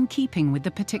and in keeping with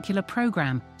the particular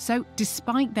programme. So,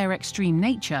 despite their extreme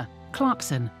nature,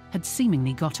 Clarkson had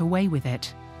seemingly got away with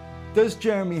it. Does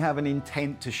Jeremy have an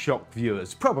intent to shock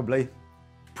viewers? Probably.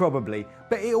 Probably.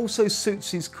 But it also suits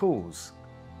his cause.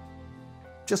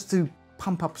 Just to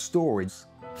pump up stories.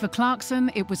 For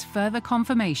Clarkson, it was further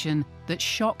confirmation that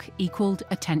shock equalled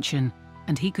attention,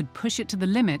 and he could push it to the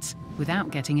limits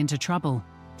without getting into trouble.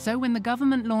 So when the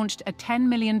government launched a £10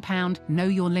 million Know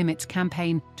Your Limits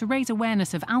campaign to raise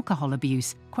awareness of alcohol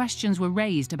abuse, questions were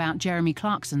raised about Jeremy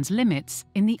Clarkson's limits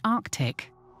in the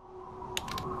Arctic.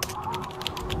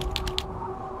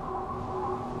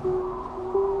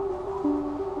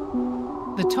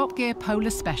 The Top Gear Polar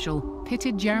Special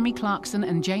pitted Jeremy Clarkson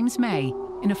and James May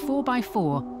in a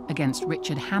 4x4 against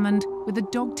Richard Hammond with a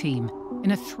dog team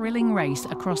in a thrilling race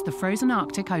across the frozen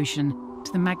Arctic Ocean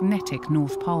to the magnetic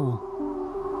North Pole.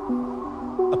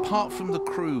 Apart from the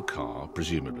crew car,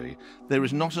 presumably, there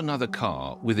is not another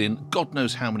car within God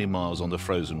knows how many miles on the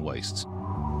frozen wastes.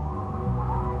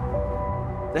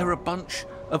 They're a bunch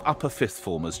of upper fifth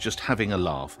formers just having a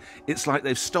laugh. It's like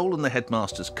they've stolen the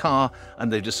headmaster's car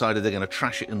and they've decided they're going to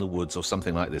trash it in the woods or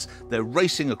something like this. They're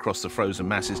racing across the frozen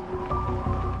masses.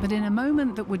 But in a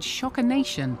moment that would shock a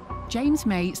nation, James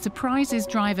May surprises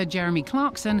driver Jeremy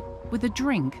Clarkson with a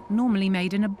drink normally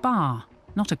made in a bar,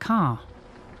 not a car.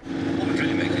 What would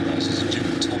really make it nice is a gin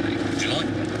and tonic. Would you like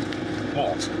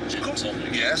What? Gin and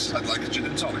tonic. Yes, I'd like a gin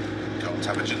and tonic. Can't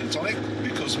have a gin and tonic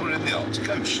because we're in the Arctic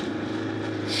Ocean.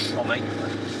 I'll make it.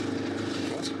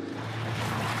 What?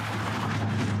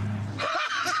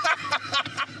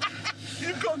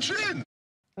 You've got gin!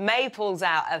 May May pulls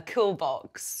out a cool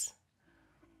box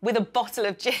with a bottle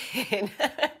of gin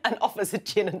and offers a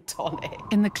gin and tonic.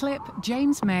 In the clip,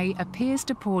 James May appears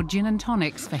to pour gin and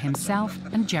tonics for himself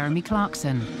and Jeremy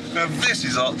Clarkson. Now this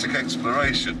is Arctic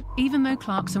exploration. Even though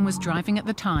Clarkson was driving at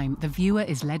the time, the viewer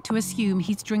is led to assume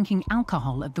he's drinking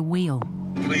alcohol at the wheel.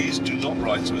 Please do not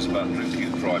write to us about drinking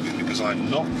and driving, because I'm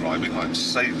not driving, I'm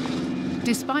sailing.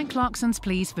 Despite Clarkson's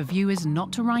pleas for viewers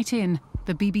not to write in,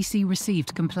 the BBC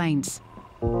received complaints.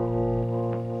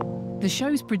 The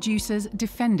show's producers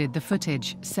defended the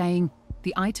footage, saying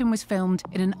the item was filmed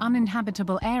in an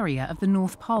uninhabitable area of the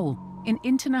North Pole, in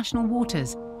international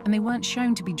waters, and they weren't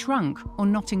shown to be drunk or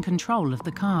not in control of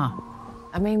the car.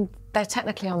 I mean, they're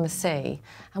technically on the sea,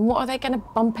 and what are they going to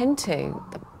bump into?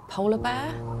 The polar bear?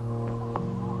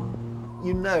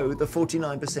 You know the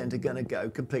 49% are going to go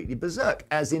completely berserk,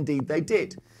 as indeed they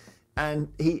did. And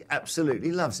he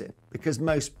absolutely loves it, because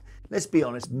let's be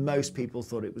honest, most people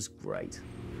thought it was great.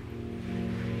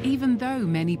 Even though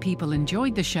many people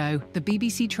enjoyed the show, the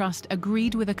BBC Trust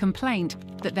agreed with a complaint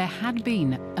that there had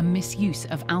been a misuse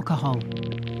of alcohol.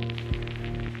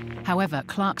 However,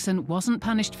 Clarkson wasn't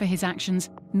punished for his actions,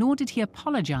 nor did he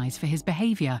apologise for his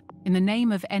behaviour. In the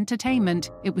name of entertainment,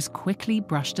 it was quickly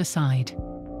brushed aside.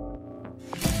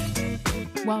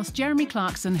 Whilst Jeremy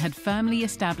Clarkson had firmly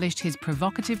established his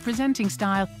provocative presenting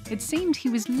style, it seemed he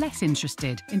was less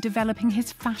interested in developing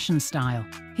his fashion style.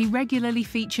 He regularly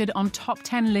featured on top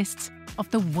 10 lists of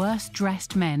the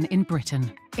worst-dressed men in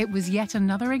Britain. It was yet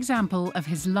another example of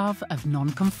his love of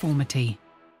nonconformity.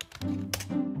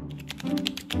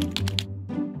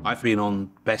 I've been on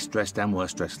best-dressed and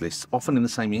worst-dressed lists, often in the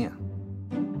same year.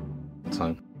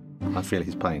 So I feel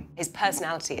his pain. His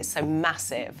personality is so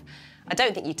massive. I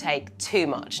don't think you take too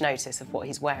much notice of what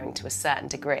he's wearing to a certain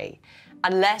degree,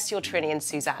 unless you're Trini and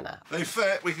Susanna. They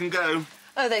fit, we can go.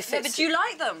 Oh, they fit. But you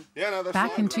like them? Yeah, no, they're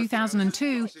Back fine. in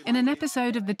 2002, in an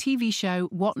episode of the TV show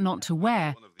What Not to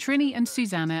Wear, Trini and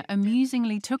Susanna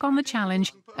amusingly took on the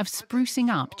challenge of sprucing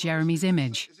up Jeremy's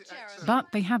image. But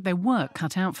they had their work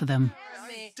cut out for them.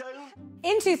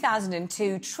 In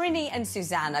 2002, Trini and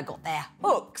Susanna got their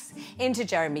hooks into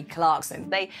Jeremy Clarkson.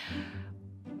 They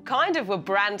kind of were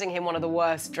branding him one of the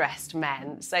worst dressed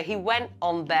men, so he went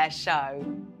on their show.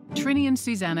 Trini and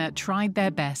Susanna tried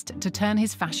their best to turn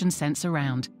his fashion sense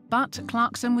around, but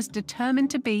Clarkson was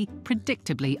determined to be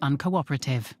predictably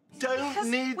uncooperative. Don't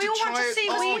need We all want to see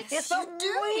it. Yes, but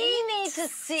we need to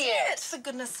see it, for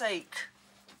goodness sake.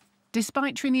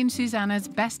 Despite Trini and Susanna's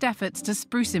best efforts to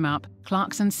spruce him up,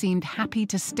 Clarkson seemed happy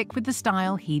to stick with the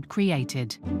style he'd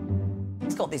created.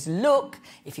 He's got this look,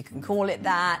 if you can call it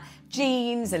that,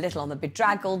 jeans, a little on the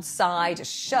bedraggled side, a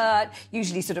shirt,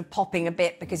 usually sort of popping a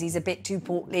bit because he's a bit too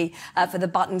portly for the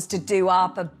buttons to do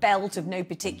up, a belt of no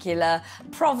particular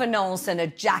provenance and a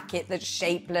jacket that's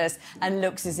shapeless and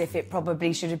looks as if it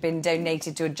probably should have been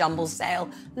donated to a jumble sale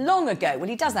long ago. Well,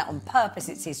 he does that on purpose,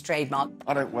 it's his trademark.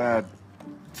 I don't wear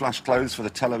flash clothes for the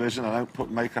television, I don't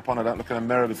put makeup on, I don't look in a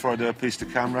mirror before I do a piece to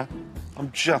camera. I'm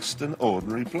just an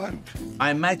ordinary bloke. I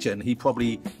imagine he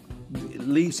probably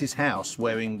leaves his house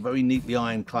wearing very neatly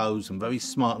ironed clothes and very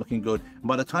smart looking good. And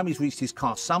by the time he's reached his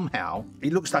car, somehow, he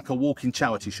looks like a walking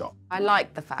charity shop. I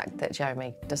like the fact that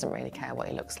Jeremy doesn't really care what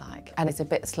he looks like, and it's a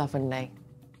bit slovenly.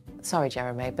 Sorry,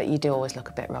 Jeremy, but you do always look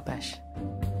a bit rubbish.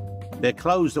 They're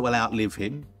clothes that will outlive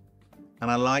him, and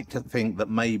I like to think that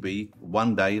maybe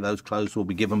one day those clothes will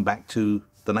be given back to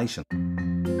the nation.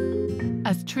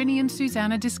 As Trini and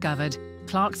Susanna discovered,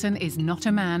 Clarkson is not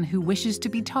a man who wishes to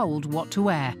be told what to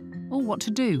wear, or what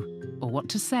to do, or what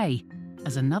to say,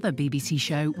 as another BBC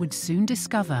show would soon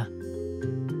discover.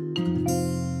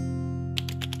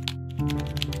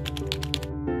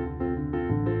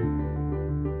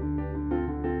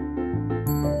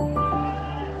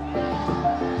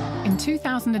 In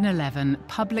 2011,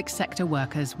 public sector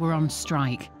workers were on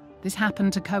strike. This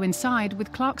happened to coincide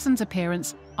with Clarkson's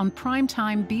appearance on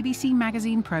primetime BBC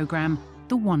magazine programme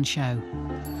The One Show.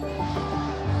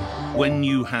 When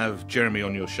you have Jeremy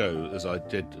on your show, as I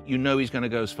did, you know he's going to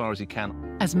go as far as he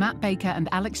can. As Matt Baker and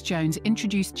Alex Jones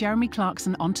introduced Jeremy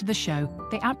Clarkson onto the show,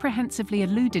 they apprehensively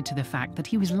alluded to the fact that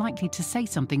he was likely to say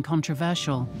something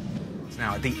controversial.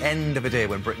 Now, at the end of a day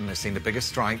when Britain has seen the biggest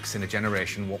strikes in a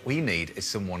generation, what we need is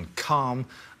someone calm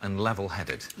and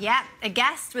level-headed. Yeah, a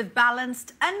guest with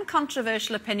balanced,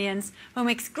 uncontroversial opinions who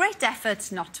makes great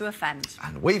efforts not to offend.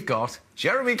 And we've got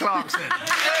Jeremy Clarkson.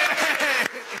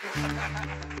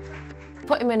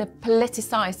 Put him in a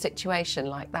politicised situation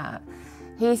like that,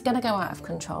 he's going to go out of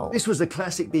control. This was a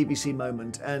classic BBC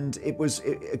moment, and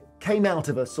it came out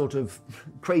of a sort of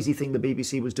crazy thing the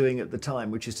BBC was doing at the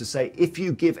time, which is to say, if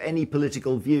you give any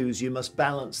political views, you must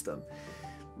balance them.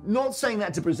 Not saying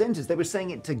that to presenters, they were saying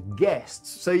it to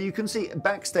guests. So you can see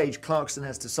backstage, Clarkson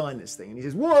has to sign this thing, and he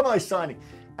says, "What am I signing?"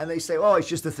 And they say, "Oh, it's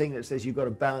just a thing that says you've got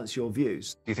to balance your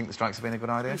views." Do you think the strikes have been a good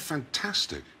idea? They're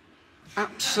fantastic.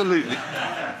 Absolutely.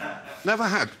 Never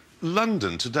had.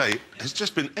 London today has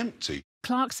just been empty.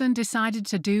 Clarkson decided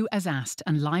to do as asked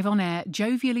and live on air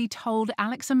jovially told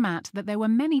Alex and Matt that there were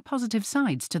many positive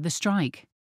sides to the strike.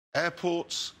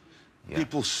 Airports,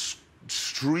 people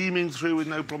streaming through with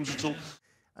no problems at all.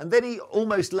 And then he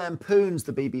almost lampoons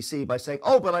the BBC by saying,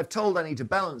 "Oh, but I've told I need to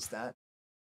balance that."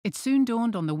 It soon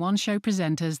dawned on the one-show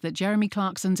presenters that Jeremy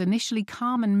Clarkson's initially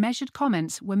calm and measured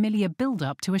comments were merely a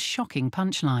build-up to a shocking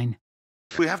punchline.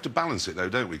 We have to balance it, though,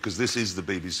 don't we? Because this is the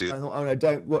BBC. I thought, oh no,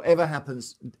 don't. Whatever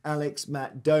happens, Alex,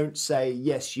 Matt, don't say,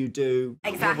 "Yes, you do."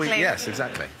 Exactly. Well, yes,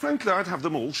 exactly. Frankly, I'd have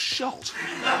them all shot.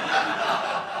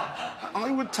 I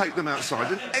would take them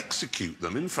outside and execute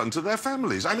them in front of their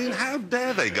families. I mean, how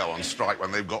dare they go on strike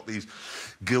when they've got these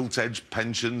gilt-edged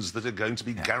pensions that are going to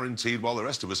be guaranteed while the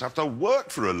rest of us have to work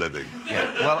for a living?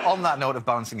 Yeah. Well, on that note of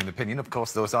balancing an opinion, of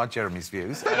course, those are Jeremy's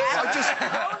views.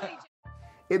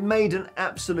 It made an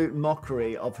absolute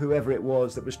mockery of whoever it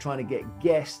was that was trying to get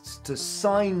guests to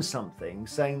sign something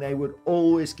saying they would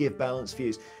always give balanced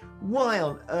views. Why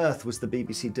on earth was the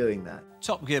BBC doing that?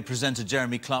 Top Gear presenter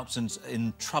Jeremy Clarkson's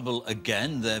in trouble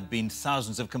again. There have been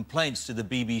thousands of complaints to the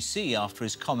BBC after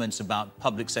his comments about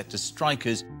public sector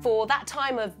strikers. For that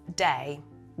time of day,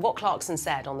 what Clarkson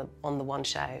said on the One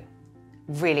Show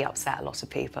really upset a lot of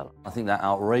people. I think they're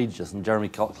outrageous, and Jeremy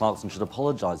Clarkson should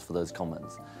apologise for those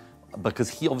comments, because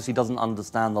he obviously doesn't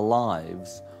understand the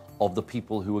lives of the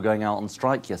people who were going out on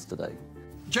strike yesterday.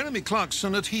 Jeremy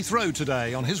Clarkson at Heathrow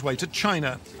today on his way to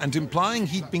China and implying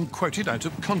he'd been quoted out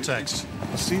of context.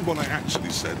 See what I actually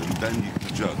said and then you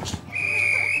can judge.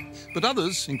 But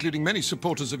others, including many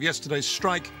supporters of yesterday's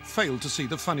strike, failed to see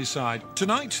the funny side.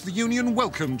 Tonight, the union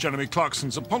welcomed Jeremy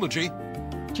Clarkson's apology.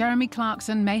 Jeremy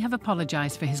Clarkson may have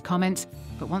apologised for his comments,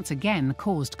 but once again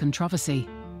caused controversy.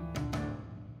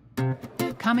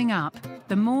 Coming up,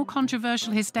 the more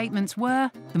controversial his statements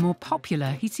were, the more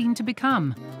popular he seemed to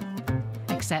become.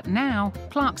 Except now,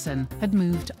 Clarkson had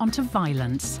moved onto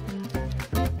violence.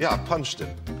 Yeah, I punched him.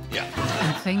 Yeah.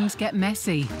 And things get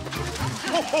messy.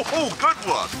 Oh, good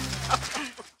one!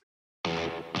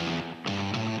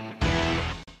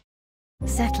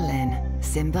 Settle in.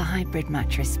 Simba Hybrid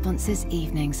Mattress sponsors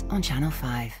evenings on Channel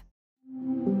 5.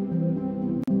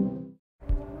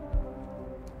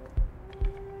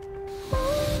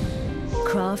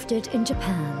 Crafted in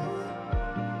Japan.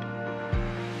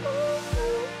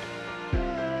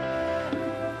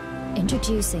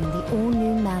 Introducing the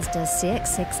all-new Mazda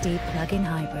CX-60 plug-in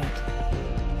hybrid.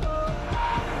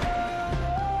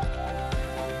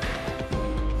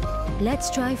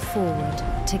 Let's drive forward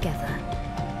together.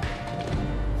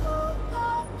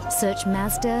 Search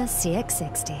Mazda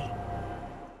CX-60.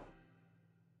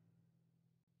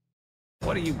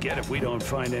 What do you get if we don't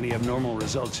find any abnormal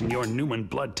results in your Newman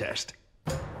blood test?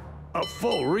 A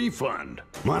full refund.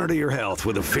 Monitor your health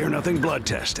with a Fear Nothing blood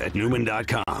test at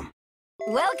Newman.com.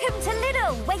 Welcome to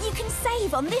Lidl, where you can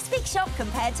save on this big shop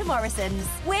compared to Morrison's.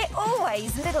 We're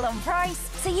always little on price,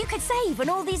 so you could save on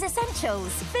all these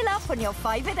essentials, fill up on your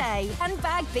 5 a day, and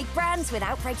bag big brands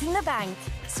without breaking the bank.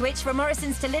 Switch from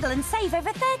Morrison's to Lidl and save over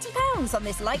 £30 on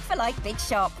this like-for-like big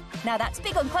shop. Now that's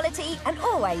big on quality and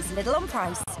always little on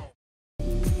price.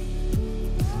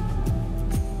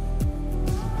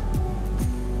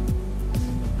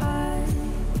 I've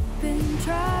been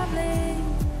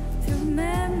traveling through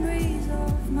memories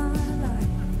of my life,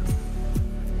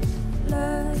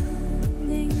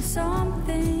 learning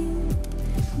something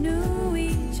new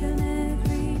each and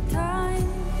every time.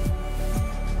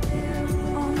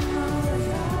 On my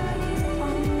way,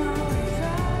 on my way.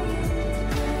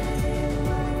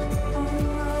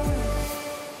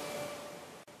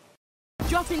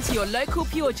 Drop into your local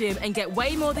Pure Gym and get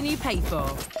way more than you pay for,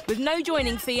 with no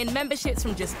joining fee and memberships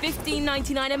from just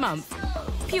 $15.99 a month.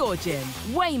 Pure Gym,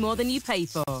 way more than you pay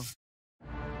for.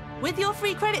 With your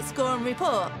free credit score and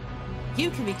report, you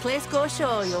can be ClearScore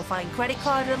sure you'll find credit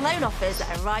card and loan offers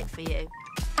that are right for you.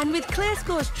 And with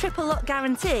ClearScore's triple lock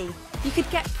guarantee, you could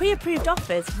get pre-approved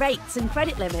offers, rates and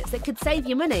credit limits that could save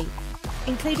you money,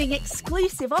 including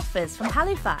exclusive offers from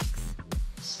Halifax.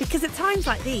 Because at times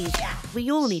like these, we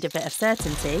all need a bit of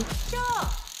certainty. Sure.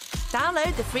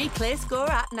 Download the free ClearScore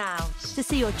app now to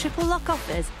see your triple lock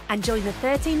offers and join the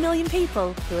 13 million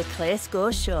people who are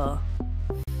ClearScore sure.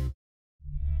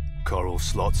 Coral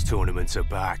Slots tournaments are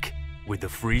back with the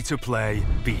free-to-play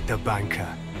Beat the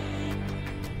Banker.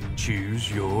 Choose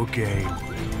your game.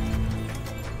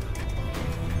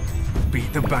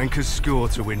 Beat the banker's score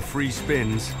to win free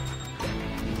spins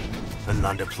and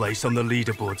land a place on the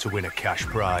leaderboard to win a cash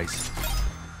prize.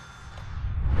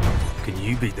 Can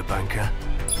you beat the banker?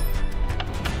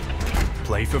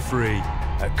 Play for free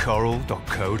at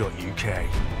coral.co.uk.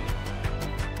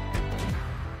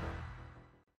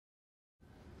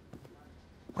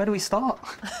 Where do we start?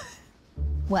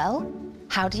 Well,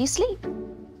 how do you sleep?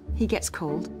 He gets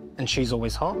cold. And she's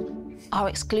always hot. Our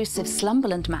exclusive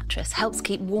Slumberland mattress helps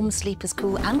keep warm sleepers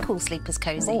cool and cool sleepers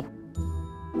cosy.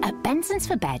 At Benson's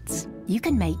for Beds, you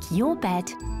can make your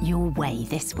bed your way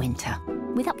this winter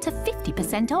with up to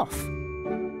 50% off.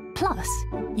 Plus,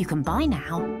 you can buy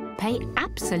now, pay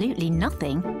absolutely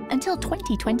nothing until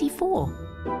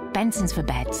 2024. Benson's for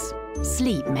Beds.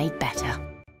 Sleep made better.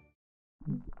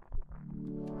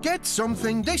 Get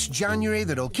something this January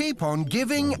that'll keep on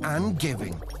giving and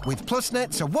giving with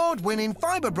PlusNet's award-winning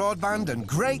fibre broadband and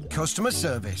great customer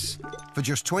service. For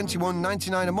just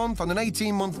 $21.99 a month on an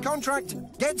 18-month contract,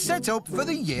 get set up for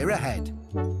the year ahead.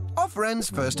 Offer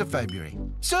ends 1st of February.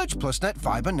 Search PlusNet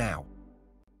Fibre now.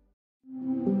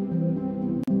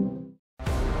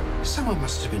 Someone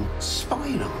must have been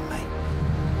spying on me.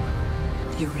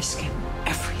 You're risking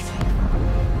everything.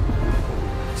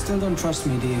 Still don't trust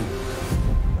me, do you?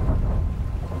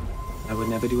 I would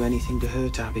never do anything to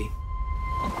hurt Abby.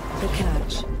 The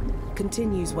Catch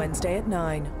continues Wednesday at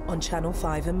 9 on Channel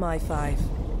 5 and My5.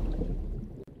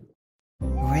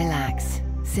 Relax.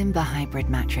 Simba Hybrid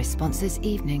Mattress sponsors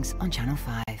evenings on Channel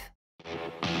 5.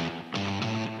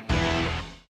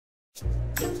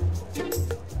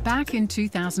 Back in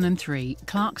 2003,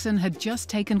 Clarkson had just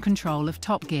taken control of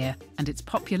Top Gear, and its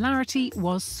popularity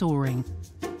was soaring,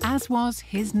 as was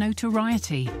his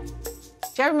notoriety.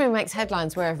 Jeremy makes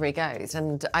headlines wherever he goes,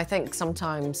 and I think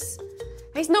sometimes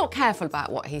he's not careful about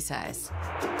what he says.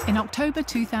 In October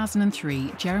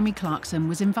 2003, Jeremy Clarkson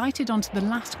was invited onto the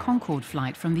last Concorde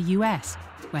flight from the US,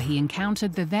 where he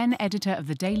encountered the then editor of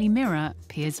the Daily Mirror,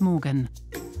 Piers Morgan.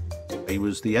 He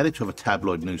was the editor of a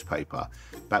tabloid newspaper,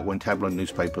 back when tabloid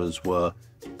newspapers were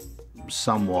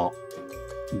somewhat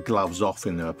gloves off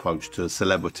in their approach to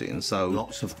celebrity, and so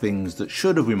lots of things that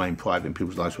should have remained private in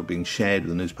people's lives were being shared with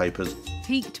the newspapers.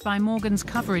 Piqued by Morgan's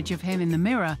coverage of him in the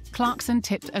Mirror, Clarkson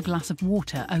tipped a glass of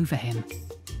water over him.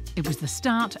 It was the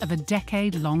start of a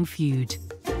decade-long feud.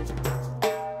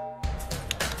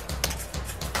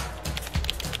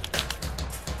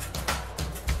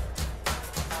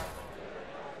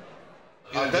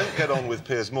 I don't get on with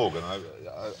Piers Morgan.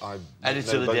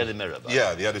 Editor of the Daily Mirror.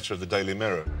 Yeah, the editor of the Daily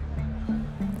Mirror.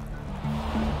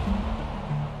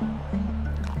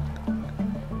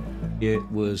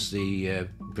 It was the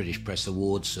British Press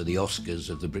Awards, so the Oscars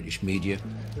of the British media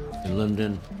in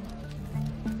London.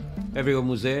 Everyone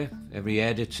was there, every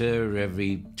editor,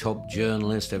 every top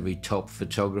journalist, every top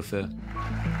photographer.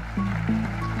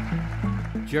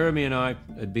 Jeremy and I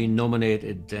had been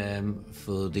nominated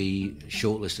for the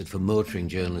shortlisted for Motoring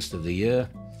Journalist of the Year.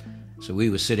 So we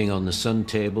were sitting on the Sun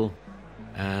table,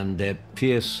 and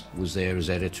Piers was there as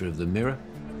editor of the Mirror.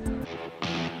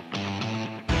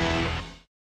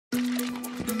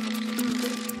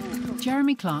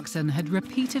 Jeremy Clarkson had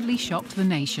repeatedly shocked the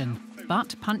nation,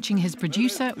 but punching his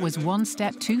producer was one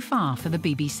step too far for the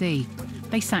BBC.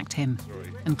 They sacked him,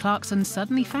 and Clarkson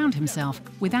suddenly found himself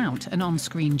without an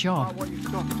on-screen job.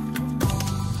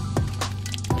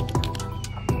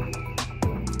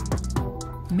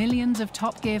 Millions of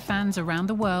Top Gear fans around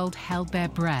the world held their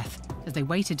breath as they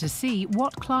waited to see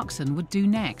what Clarkson would do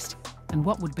next and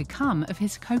what would become of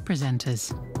his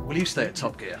co-presenters. Will you stay at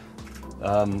Top Gear?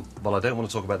 Well, I don't want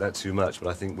to talk about that too much, but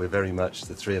I think we're very much,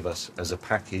 the three of us, as a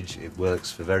package. It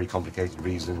works for very complicated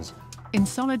reasons. In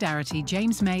solidarity,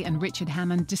 James May and Richard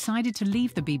Hammond decided to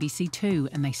leave the BBC too,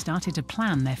 and they started to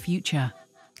plan their future.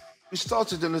 We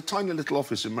started in a tiny little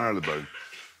office in Marylebone,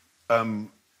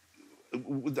 and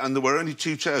there were only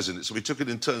 2 chairs in it, so we took it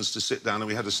in turns to sit down, and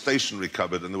we had a stationery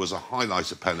cupboard, and there was a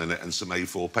highlighter pen in it and some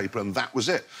A4 paper, and that was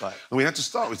it. Right. And we had to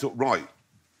start. We thought, right.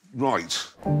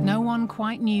 No one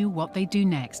quite knew what they'd do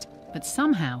next, but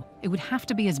somehow it would have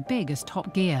to be as big as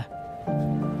Top Gear.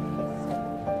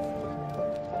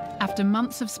 After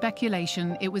months of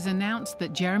speculation, it was announced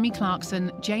that Jeremy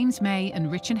Clarkson, James May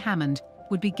and Richard Hammond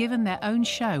would be given their own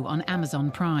show on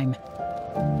Amazon Prime.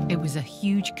 It was a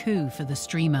huge coup for the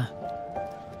streamer.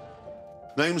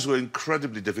 Names were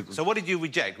incredibly difficult. So what did you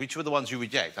reject? Which were the ones you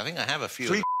reject? I think I have a few.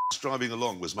 3 driving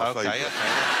along was my favourite.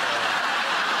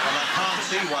 Well, I can't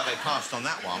see why they passed on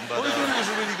that one, but... Well, I thought it was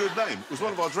a really good name. It was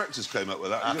one of our directors came up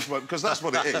with that, because that's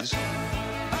what it is.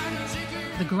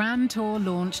 The Grand Tour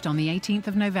launched on the 18th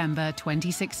of November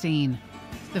 2016.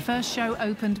 The first show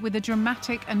opened with a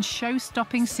dramatic and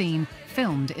show-stopping scene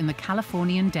filmed in the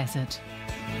Californian desert.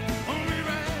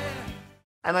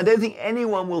 And I don't think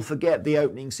anyone will forget the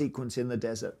opening sequence in the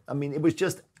desert. I mean, it was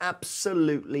just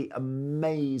absolutely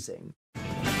amazing.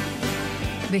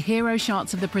 The hero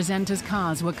shots of the presenters'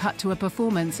 cars were cut to a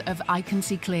performance of I Can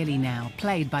See Clearly Now,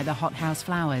 played by the Hothouse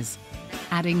Flowers,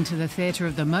 adding to the theatre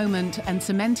of the moment and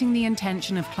cementing the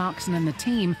intention of Clarkson and the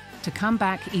team to come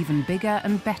back even bigger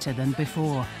and better than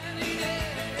before.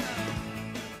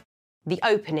 The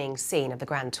opening scene of the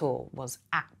Grand Tour was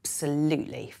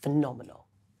absolutely phenomenal.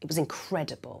 It was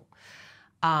incredible.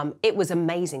 It was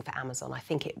amazing for Amazon. I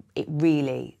think it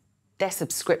really, their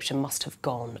subscription must have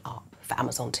gone up for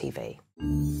Amazon TV.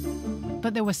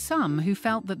 But there were some who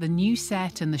felt that the new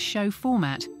set and the show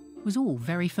format was all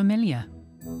very familiar.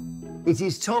 It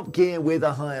is Top Gear with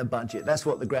a higher budget. That's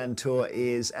what the Grand Tour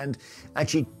is. And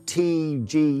actually,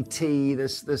 TGT,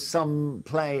 there's some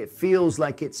play. It feels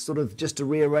like it's sort of just a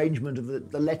rearrangement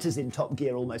of the letters in Top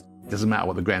Gear almost. It doesn't matter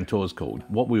what the Grand Tour is called.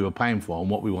 What we were paying for and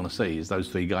what we want to see is those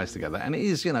three guys together. And it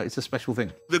is, you know, it's a special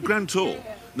thing. The Grand Tour,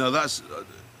 no, that's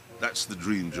the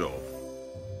dream job.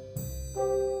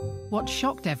 What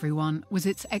shocked everyone was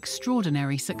its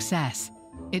extraordinary success.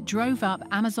 It drove up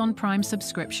Amazon Prime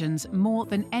subscriptions more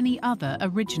than any other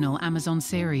original Amazon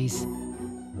series.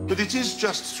 But it is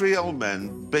just three old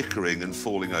men bickering and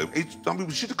falling over. I mean,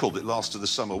 we should have called it Last of the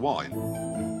Summer Wine.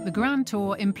 The Grand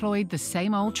Tour employed the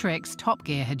same old tricks Top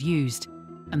Gear had used,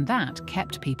 and that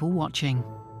kept people watching.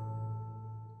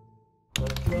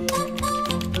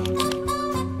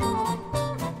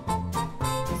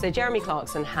 So Jeremy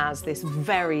Clarkson has this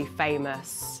very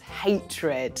famous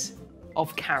hatred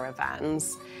of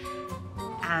caravans,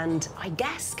 and I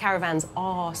guess caravans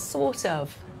are sort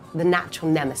of the natural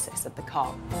nemesis of the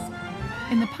car.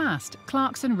 In the past,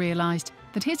 Clarkson realised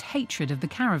that his hatred of the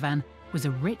caravan was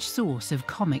a rich source of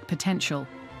comic potential.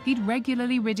 He'd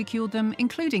regularly ridiculed them,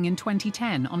 including in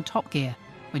 2010 on Top Gear,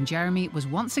 when Jeremy was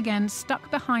once again stuck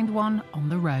behind one on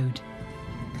the road.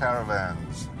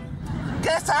 Caravans.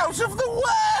 Get out of the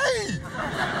way!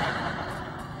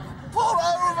 Pull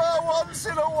over once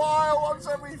in a while, once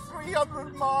every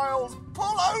 300 miles.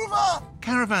 Pull over!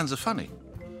 Caravans are funny.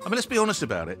 I mean, let's be honest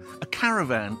about it. A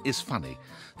caravan is funny.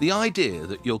 The idea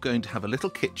that you're going to have a little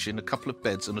kitchen, a couple of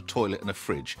beds and a toilet and a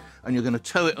fridge, and you're going to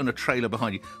tow it on a trailer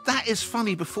behind you, that is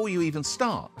funny before you even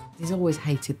start. He's always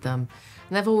hated them,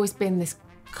 and they've always been this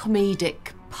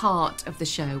comedic part of the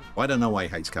show. I don't know why he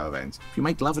hates caravans. If you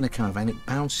make love in a caravan, it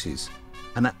bounces.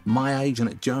 And at my age and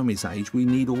at Jeremy's age, we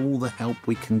need all the help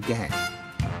we can get.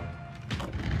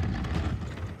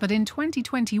 But in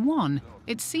 2021,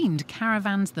 it seemed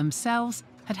caravans themselves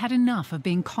had had enough of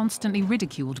being constantly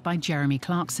ridiculed by Jeremy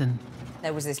Clarkson.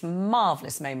 There was this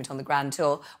marvellous moment on the Grand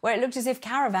Tour where it looked as if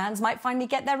caravans might finally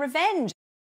get their revenge.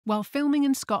 While filming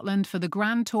in Scotland for the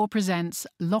Grand Tour Presents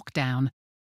Lockdown,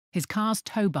 his car's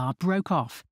tow bar broke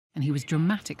off and he was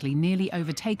dramatically nearly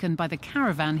overtaken by the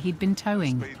caravan he'd been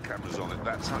towing. Speed cameras on it,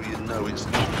 that's how you know it's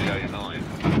not the A9.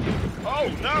 Oh,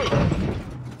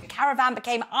 no! The caravan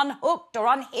became unhooked or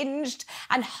unhinged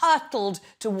and hurtled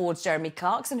towards Jeremy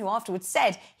Clarkson, who afterwards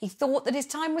said he thought that his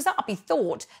time was up. He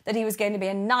thought that he was going to be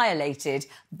annihilated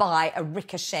by a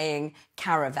ricocheting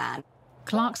caravan.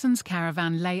 Clarkson's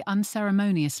caravan lay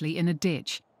unceremoniously in a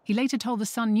ditch. He later told the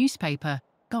Sun newspaper,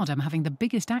 "God, I'm having the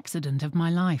biggest accident of my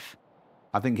life."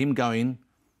 I think him going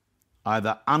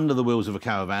either under the wheels of a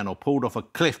caravan or pulled off a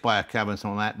cliff by a caravan,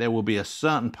 something like that, there will be a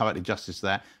certain poetic justice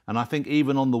there. And I think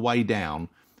even on the way down,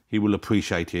 he will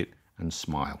appreciate it and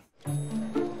smile.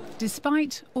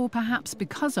 Despite, or perhaps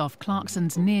because of,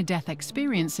 Clarkson's near-death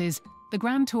experiences, the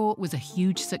Grand Tour was a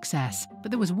huge success.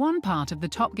 But there was one part of the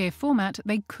Top Gear format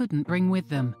they couldn't bring with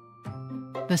them: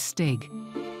 the Stig.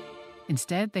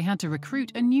 Instead, they had to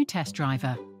recruit a new test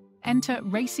driver. Enter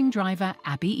racing driver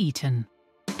Abby Eaton.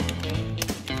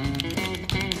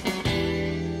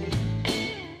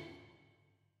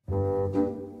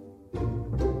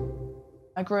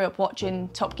 I grew up watching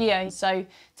Top Gear, so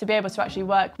to be able to actually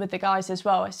work with the guys as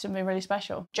well is something really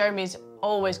special. Jeremy's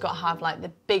always got to have like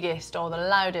the biggest or the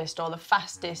loudest or the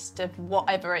fastest of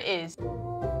whatever it is.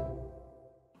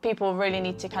 People really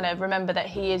need to kind of remember that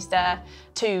he is there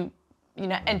to, you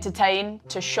know, entertain,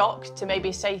 to shock, to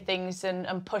maybe say things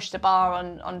and push the bar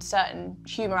on certain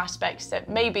humour aspects that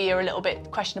maybe are a little bit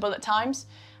questionable at times.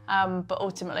 But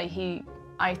ultimately he,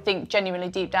 I think genuinely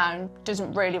deep down,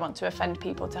 doesn't really want to offend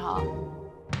people to harm.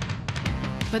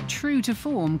 But true to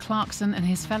form, Clarkson and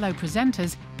his fellow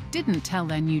presenters didn't tell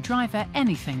their new driver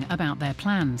anything about their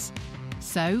plans.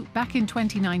 So, back in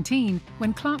 2019,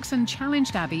 when Clarkson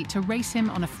challenged Abby to race him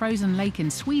on a frozen lake in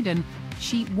Sweden,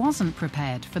 she wasn't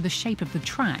prepared for the shape of the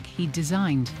track he'd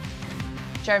designed.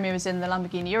 Jeremy was in the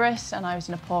Lamborghini Urus and I was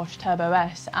in a Porsche Turbo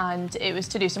S, and it was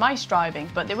to do some ice driving,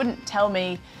 but they wouldn't tell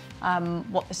me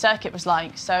what the circuit was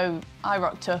like. So I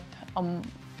rocked up on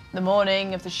the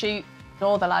morning of the shoot.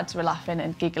 All the lads were laughing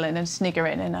and giggling and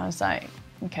sniggering, and I was like,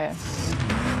 okay.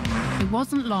 It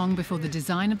wasn't long before the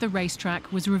design of the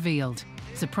racetrack was revealed,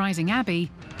 surprising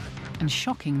Abby and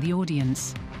shocking the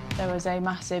audience. There was a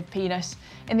massive penis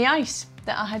in the ice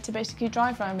that I had to basically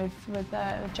drive around with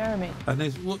Jeremy. And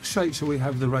there's, what shape shall we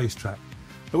have the racetrack?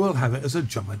 We'll have it as a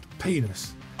giant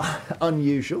penis.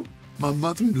 Unusual. My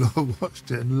mother-in-law watched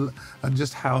it and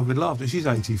just howled with laughter. She's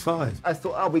 85. I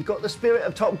thought, oh, we got the spirit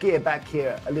of Top Gear back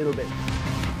here a little bit.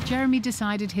 Jeremy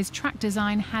decided his track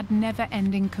design had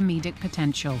never-ending comedic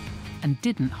potential and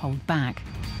didn't hold back.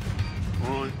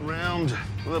 Right, round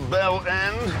the bell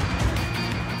end.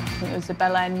 I think it was the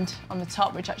bell end on the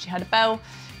top, which actually had a bell.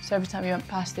 So every time you went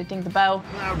past, they'd ding the bell.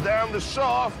 Now down the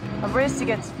shaft. I've raced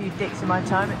against a few dicks in my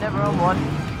time, but never on one.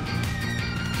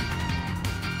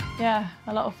 Yeah,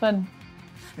 a lot of fun.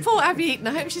 Poor Abby Eaton,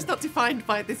 I hope she's not defined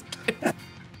by this clip.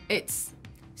 It's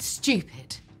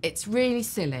stupid. It's really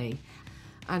silly.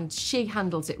 And she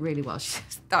handles it really well.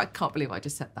 I can't believe I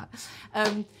just said that.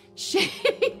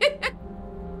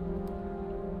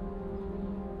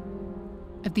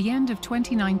 At the end of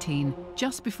 2019,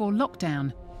 just before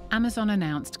lockdown, Amazon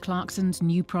announced Clarkson's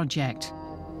new project.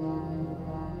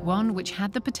 One which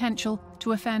had the potential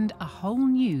to offend a whole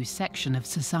new section of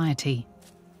society.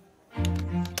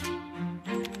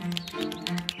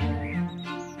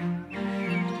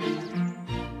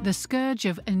 The scourge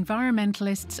of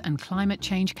environmentalists and climate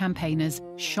change campaigners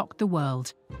shocked the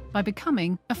world by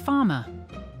becoming a farmer.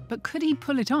 But could he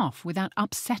pull it off without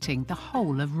upsetting the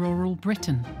whole of rural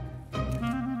Britain?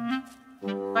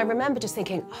 I remember just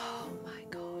thinking, oh my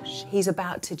gosh, he's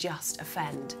about to just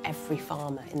offend every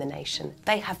farmer in the nation.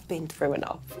 They have been through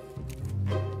enough.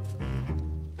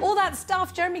 All that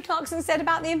stuff Jeremy Clarkson said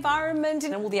about the environment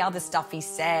and all the other stuff he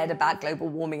said about global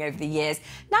warming over the years.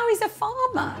 Now he's a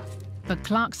farmer. But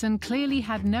Clarkson clearly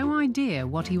had no idea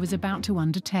what he was about to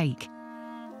undertake.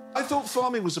 I thought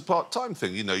farming was a part-time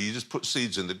thing. You know, you just put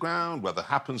seeds in the ground, weather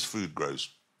happens, food grows.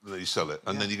 Then you sell it,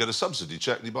 and then you get a subsidy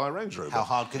check and you buy a Range Rover. How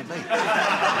hard can it be?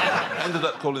 Ended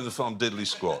up calling the farm Diddly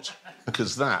Squat,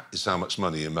 because that is how much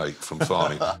money you make from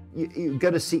farming. You go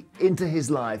to see into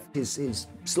his life, his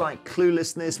slight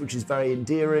cluelessness, which is very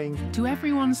endearing. To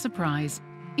everyone's surprise,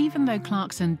 even though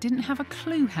Clarkson didn't have a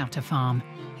clue how to farm,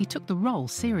 he took the role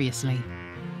seriously.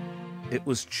 It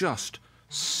was just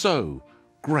so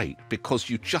great because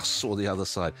you just saw the other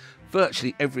side.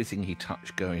 Virtually everything he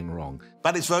touched going wrong.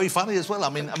 But it's very funny as well. I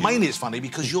mean, mainly it's funny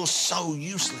because you're so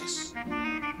useless.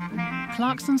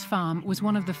 Clarkson's farm was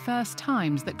one of the first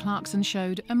times that Clarkson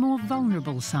showed a more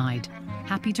vulnerable side,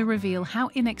 happy to reveal how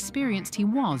inexperienced he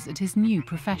was at his new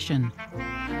profession.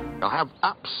 I have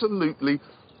absolutely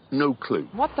no clue.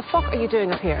 What the fuck are you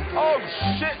doing up here? Oh,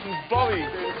 shit and Bobby.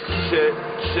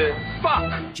 Shit,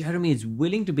 fuck. Jeremy is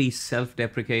willing to be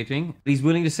self-deprecating. He's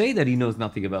willing to say that he knows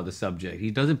nothing about the subject. He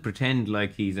doesn't pretend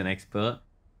like he's an expert.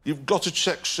 You've got a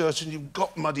check shirt and you've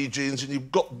got muddy jeans and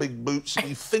you've got big boots and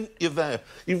you think you're there.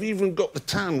 You've even got the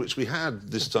tan, which we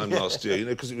had this time last year, you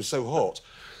know, because it was so hot.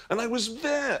 And I was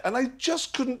there and I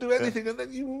just couldn't do anything. And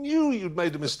then you knew you'd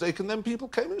made a mistake and then people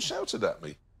came and shouted at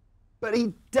me. But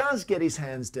he does get his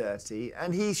hands dirty,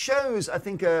 and he shows, I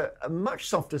think, a much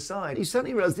softer side. You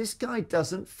suddenly realise this guy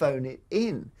doesn't phone it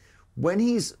in. When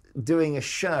he's doing a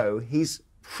show, he's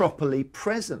properly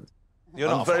present.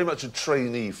 I'm very much a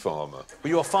trainee farmer. But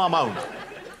you're a farm owner?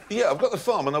 Yeah, I've got the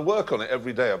farm and I work on it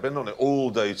every day. I've been on it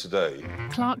all day today.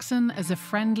 Clarkson as a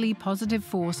friendly, positive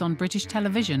force on British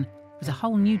television was a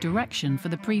whole new direction for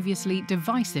the previously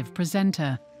divisive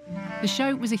presenter. The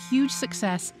show was a huge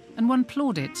success and won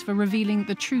plaudits for revealing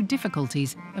the true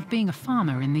difficulties of being a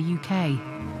farmer in the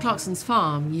UK. Clarkson's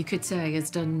Farm, you could say, has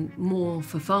done more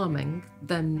for farming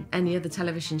than any other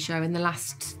television show in the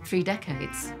last 3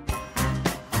 decades.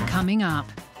 Coming up,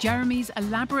 Jeremy's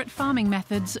elaborate farming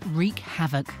methods wreak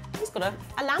havoc. He's got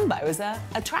a Lambo as a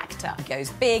tractor. He goes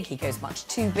big, he goes much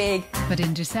too big. But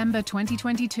in December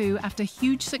 2022, after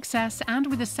huge success and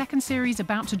with a second series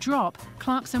about to drop,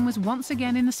 Clarkson was once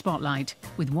again in the spotlight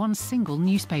with one single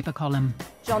newspaper column.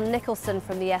 John Nicholson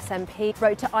from the SNP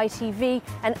wrote to ITV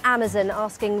and Amazon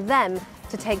asking them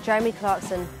to take Jeremy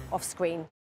Clarkson off screen.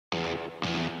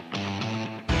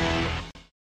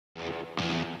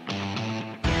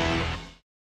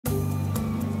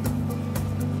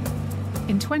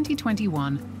 In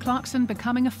 2021, Clarkson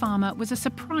becoming a farmer was a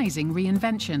surprising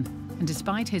reinvention, and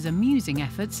despite his amusing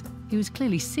efforts, he was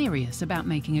clearly serious about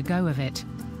making a go of it.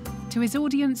 To his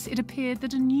audience, it appeared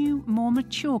that a new, more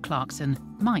mature Clarkson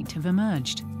might have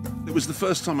emerged. It was the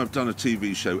first time I've done a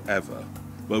TV show ever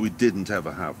where we didn't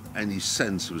ever have any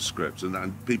sense of a script,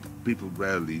 and people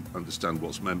rarely understand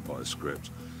what's meant by a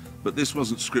script. But this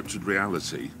wasn't scripted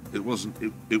reality. It was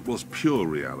pure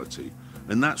reality,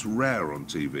 and that's rare on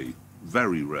TV,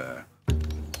 very rare.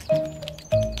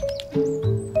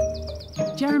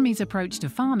 Jeremy's approach to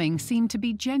farming seemed to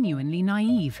be genuinely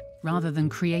naive, rather than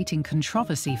creating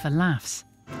controversy for laughs.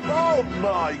 Oh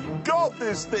my God,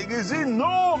 this thing is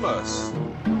enormous!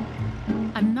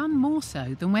 And none more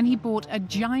so than when he bought a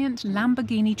giant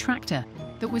Lamborghini tractor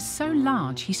that was so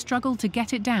large he struggled to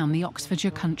get it down the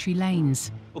Oxfordshire country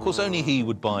lanes. Of course, only he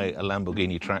would buy a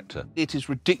Lamborghini tractor. It is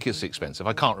ridiculously expensive.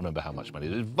 I can't remember how much money.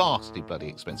 It is vastly bloody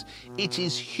expensive. It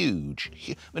is huge.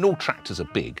 I mean, all tractors are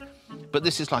big, but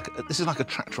this is like a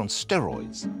tractor on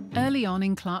steroids. Early on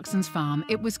in Clarkson's farm,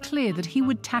 it was clear that he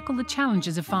would tackle the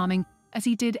challenges of farming as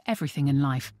he did everything in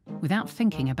life, without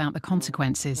thinking about the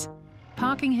consequences.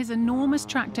 Parking his enormous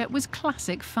tractor was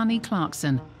classic funny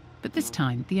Clarkson, but this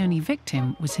time the only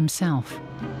victim was himself.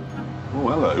 Oh,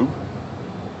 hello.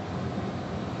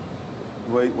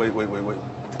 Wait.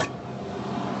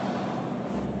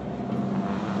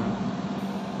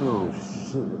 Oh,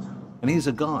 shit. And here's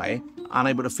a guy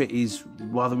unable to fit his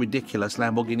rather ridiculous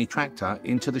Lamborghini tractor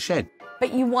into the shed.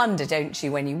 But you wonder, don't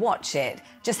you, when you watch it,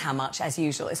 just how much, as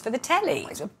usual, is for the telly.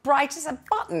 It's bright as a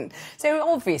button. So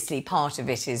obviously part of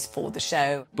it is for the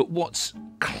show. But what's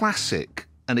classic,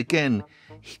 and again,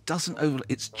 he doesn't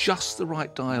it's just the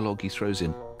right dialogue he throws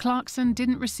in. Clarkson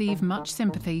didn't receive much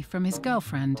sympathy from his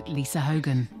girlfriend, Lisa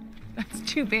Hogan. That's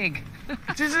too big.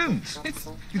 It isn't.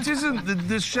 It isn't.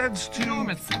 The shed's too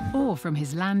enormous. Or from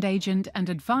his land agent and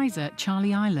advisor,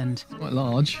 Charlie Island. Quite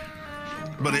large.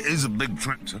 But it is a big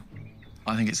tractor.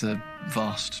 I think it's a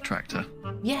vast tractor.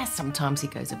 Yeah, sometimes he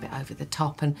goes a bit over the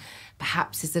top and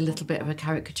perhaps is a little bit of a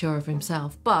caricature of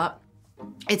himself, but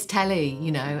it's telly,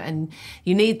 you know, and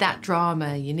you need that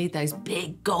drama, you need those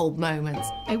big gold moments.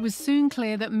 It was soon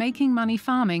clear that making money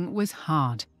farming was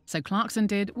hard, so Clarkson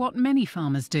did what many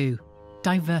farmers do,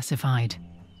 diversified.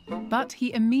 But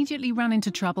he immediately ran into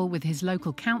trouble with his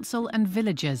local council and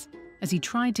villagers as he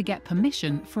tried to get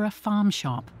permission for a farm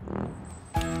shop.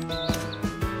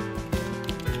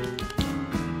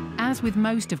 As with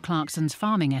most of Clarkson's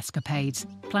farming escapades,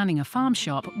 planning a farm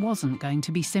shop wasn't going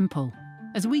to be simple.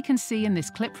 As we can see in this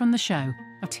clip from the show,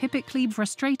 a typically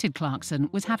frustrated Clarkson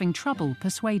was having trouble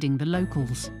persuading the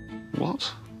locals.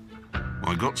 What?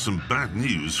 I got some bad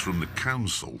news from the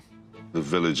council. The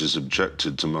villagers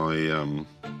objected to my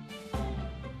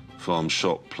farm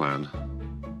shop plan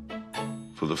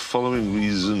for the following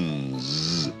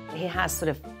reasons. He has sort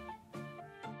of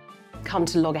come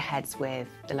to loggerheads with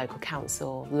the local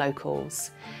council, locals,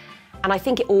 and I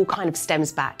think it all kind of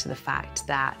stems back to the fact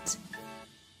that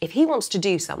if he wants to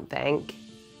do something,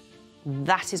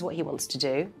 that is what he wants to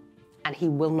do, and he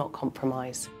will not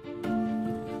compromise.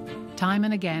 Time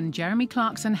and again, Jeremy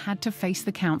Clarkson had to face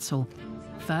the council.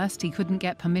 First, he couldn't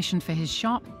get permission for his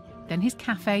shop, then his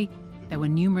cafe. There were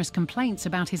numerous complaints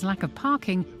about his lack of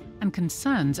parking and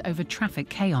concerns over traffic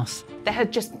chaos. There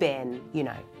had just been, you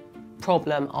know,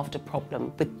 problem after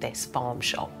problem with this farm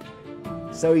shop.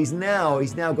 So he's now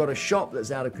got a shop that's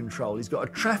out of control. He's got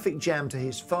a traffic jam to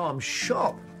his farm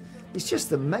shop. It's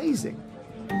just amazing.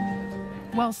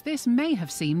 Whilst this may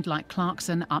have seemed like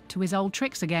Clarkson up to his old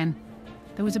tricks again,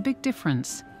 there was a big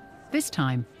difference. This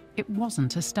time, it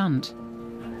wasn't a stunt.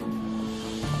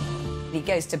 He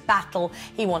goes to battle,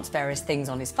 he wants various things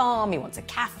on his farm, he wants a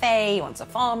cafe, he wants a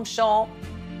farm shop.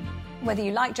 Whether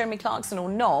you like Jeremy Clarkson or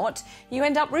not, you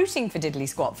end up rooting for Diddley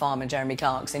Squat Farmer Jeremy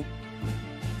Clarkson.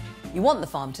 You want the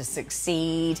farm to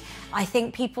succeed. I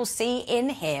think people see in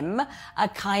him a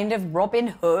kind of Robin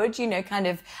Hood, you know, kind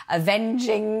of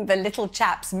avenging the little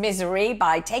chap's misery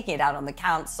by taking it out on the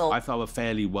council. I throw a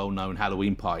fairly well-known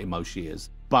Halloween party most years.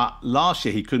 But last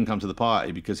year he couldn't come to the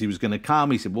party because he was going to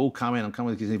come. He said, well, come in, I'm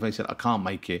coming. He said, I can't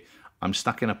make it. I'm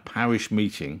stuck in a parish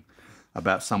meeting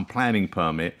about some planning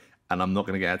permit and I'm not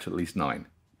going to get out to at least 9.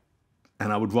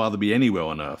 And I would rather be anywhere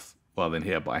on earth rather than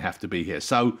here, but I have to be here.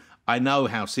 So I know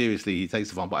how seriously he takes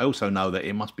the farm, but I also know that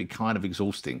it must be kind of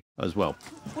exhausting as well.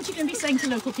 What are you going to be saying to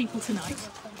local people tonight?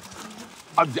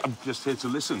 I'm just here to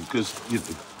listen because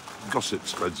gossip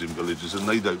spreads in villages and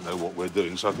they don't know what we're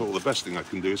doing. So I thought, well, the best thing I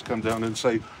can do is come down and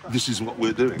say, this is what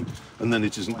we're doing. And then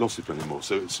it isn't gossip anymore.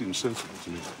 So it seems sensible to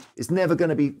me. It's never going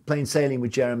to be plain sailing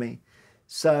with Jeremy.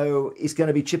 So it's going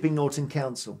to be Chipping Norton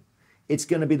Council. It's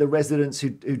going to be the residents who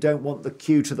don't want the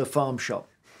queue to the farm shop.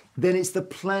 then it's the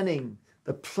planning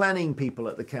people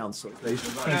at the council.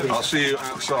 I'll see you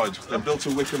outside. They built a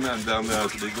wicker man down there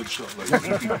to be a good shot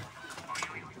later.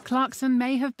 Clarkson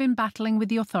may have been battling with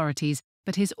the authorities,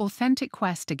 but his authentic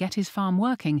quest to get his farm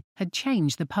working had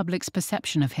changed the public's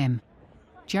perception of him.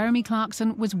 Jeremy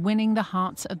Clarkson was winning the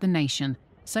hearts of the nation,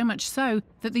 so much so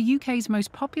that the UK's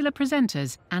most popular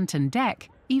presenters, Ant and Dec,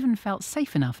 even felt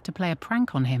safe enough to play a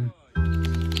prank on him.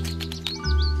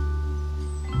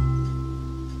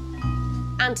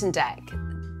 Ant and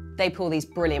Dec, they pull these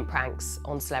brilliant pranks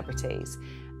on celebrities,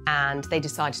 and they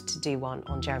decided to do one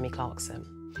on Jeremy Clarkson,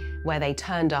 where they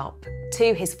turned up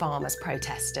to his farm as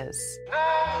protesters. No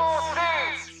more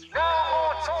seeds! No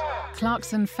more toilets!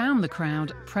 Clarkson found the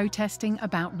crowd protesting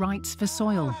about rights for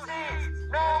soil.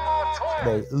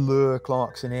 They lure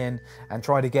Clarkson in and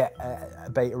try to get a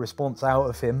beta response out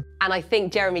of him. And I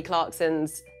think Jeremy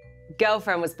Clarkson's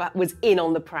girlfriend was in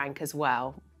on the prank as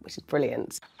well, which is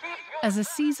brilliant. As a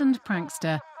seasoned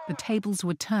prankster, the tables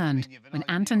were turned when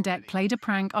Ant and Dec played a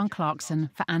prank on Clarkson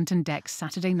for Ant and Dec's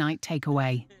Saturday night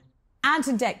takeaway. Ant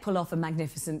and Dec pull off a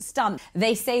magnificent stunt.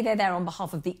 They say they're there on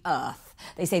behalf of the Earth.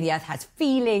 They say the Earth has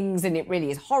feelings and it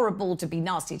really is horrible to be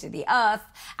nasty to the Earth.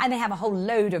 And they have a whole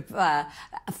load of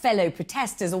fellow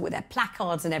protesters, all with their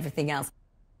placards and everything else.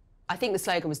 I think the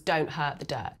slogan was "Don't hurt the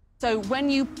dirt." So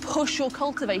when you push your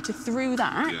cultivator through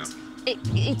that,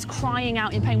 it's crying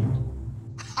out in pain.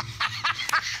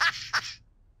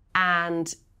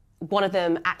 And one of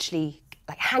them actually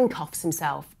handcuffs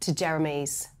himself to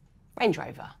Jeremy's Range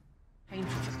Rover.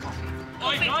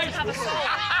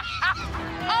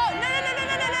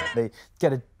 They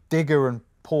get a digger and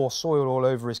pour soil all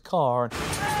over his car.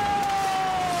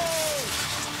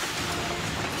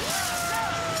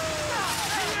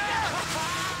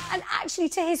 And actually,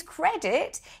 to his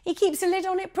credit, he keeps a lid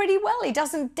on it pretty well. He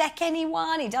doesn't deck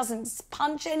anyone, he doesn't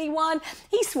punch anyone.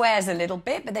 He swears a little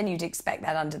bit, but then you'd expect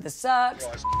that under the circs.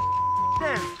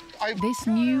 This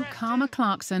new, calmer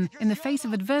Clarkson, in the face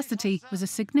of adversity, was a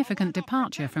significant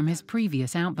departure from his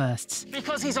previous outbursts.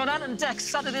 Because he's on Ant and Dec's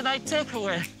Saturday night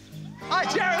takeaway. Hi,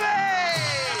 Jeremy!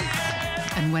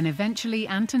 And when eventually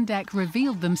Ant and Dec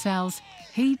revealed themselves,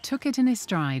 he took it in his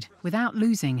stride without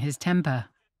losing his temper.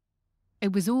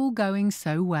 It was all going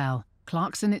so well.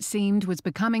 Clarkson, it seemed, was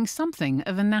becoming something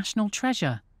of a national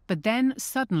treasure. But then,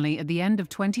 suddenly, at the end of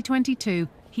 2022,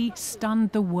 he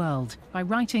stunned the world by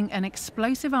writing an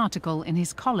explosive article in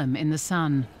his column in The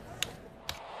Sun.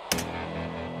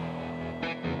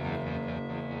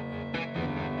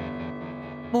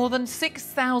 More than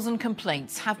 6,000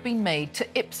 complaints have been made to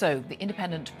IPSO, the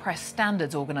Independent Press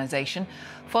Standards Organisation,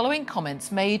 following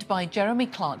comments made by Jeremy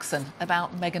Clarkson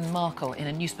about Meghan Markle in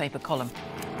a newspaper column.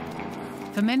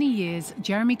 For many years,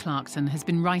 Jeremy Clarkson has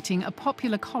been writing a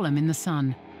popular column in The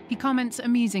Sun. He comments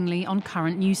amusingly on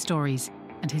current news stories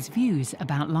and his views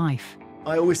about life.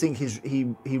 I always think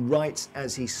he writes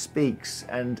as he speaks,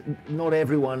 and not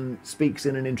everyone speaks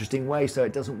in an interesting way, so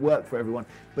it doesn't work for everyone,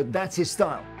 but that's his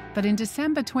style. But in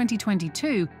December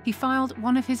 2022, he filed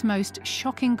one of his most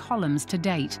shocking columns to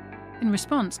date, in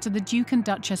response to the Duke and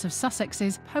Duchess of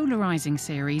Sussex's polarising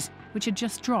series, which had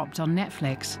just dropped on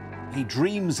Netflix. He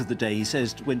dreams of the day, he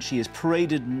says, when she is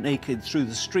paraded naked through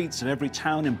the streets of every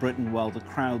town in Britain while the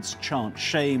crowds chant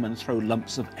shame and throw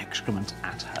lumps of excrement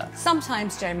at her.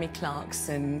 Sometimes Jeremy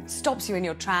Clarkson stops you in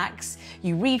your tracks.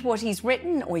 You read what he's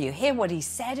written or you hear what he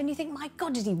said and you think, my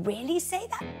God, did he really say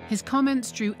that? His comments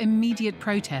drew immediate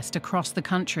protest across the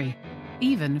country,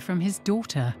 even from his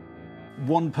daughter.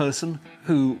 One person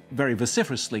who very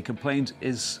vociferously complained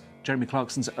is Jeremy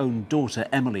Clarkson's own daughter,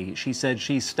 Emily. She said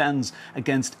she stands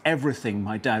against everything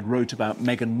my dad wrote about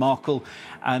Meghan Markle,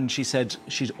 and she said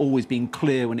she's always been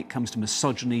clear when it comes to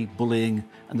misogyny, bullying,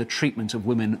 and the treatment of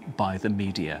women by the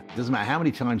media. It doesn't matter how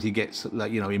many times he gets,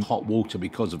 in hot water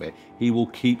because of it, he will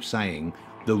keep saying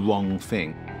the wrong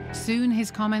thing. Soon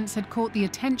his comments had caught the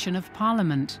attention of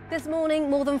Parliament. This morning,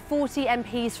 more than 40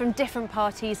 MPs from different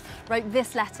parties wrote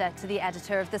this letter to the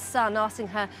editor of The Sun, asking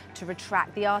her to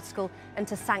retract the article and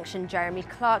to sanction Jeremy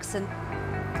Clarkson.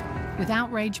 With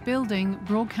outrage building,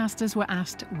 broadcasters were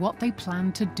asked what they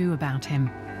planned to do about him.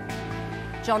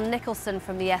 John Nicholson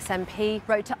from the SNP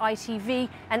wrote to ITV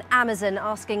and Amazon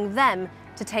asking them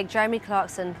to take Jeremy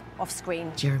Clarkson off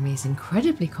screen. Jeremy is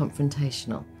incredibly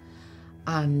confrontational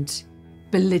and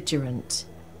belligerent.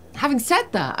 Having said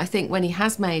that, I think when he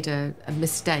has made a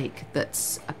mistake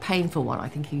that's a painful one, I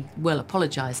think he will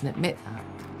apologise and admit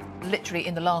that. Literally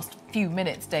in the last few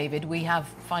minutes, David, we have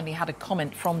finally had a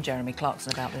comment from Jeremy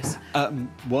Clarkson about this.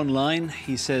 One line,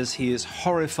 he says he is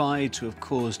horrified to have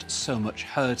caused so much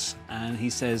hurt, and he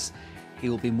says he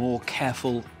will be more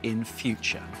careful in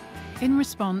future. In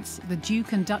response, the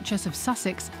Duke and Duchess of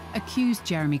Sussex accused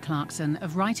Jeremy Clarkson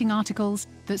of writing articles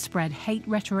that spread hate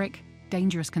rhetoric,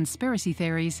 dangerous conspiracy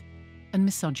theories, and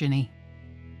misogyny.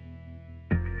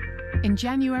 In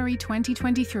January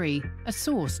 2023, a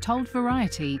source told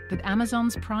Variety that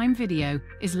Amazon's Prime Video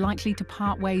is likely to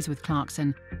part ways with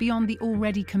Clarkson beyond the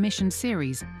already commissioned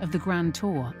series of The Grand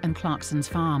Tour and Clarkson's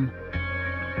Farm.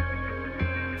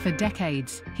 For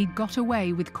decades, he'd got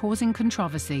away with causing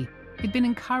controversy. He'd been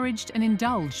encouraged and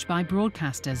indulged by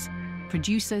broadcasters,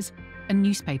 producers, and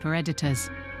newspaper editors.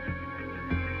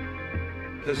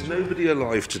 There's nobody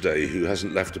alive today who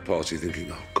hasn't left a party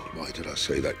thinking, oh God, why did I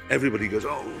say that? Everybody goes,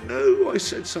 oh no, I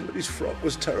said somebody's frock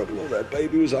was terrible or their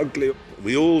baby was ugly.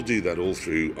 We all do that all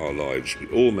through our lives. We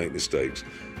all make mistakes.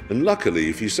 And luckily,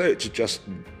 if you say it to just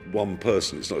one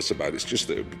person, it's not so bad. It's just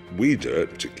that we do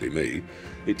it, particularly me.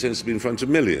 It tends to be in front of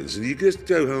millions. And you just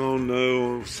go, oh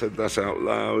no, I've said that out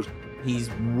loud.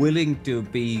 He's willing to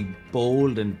be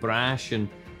bold and brash and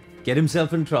get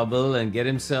himself in trouble and get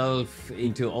himself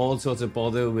into all sorts of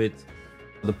bother with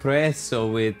the press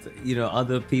or with, you know,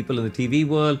 other people in the TV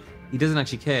world. He doesn't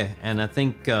actually care. And I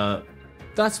think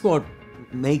that's what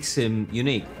makes him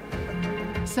unique.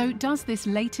 So does this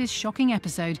latest shocking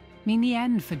episode mean the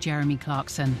end for Jeremy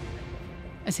Clarkson?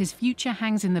 As his future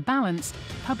hangs in the balance,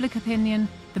 public opinion,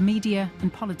 the media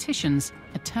and politicians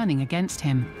are turning against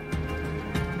him.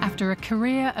 After a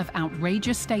career of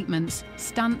outrageous statements,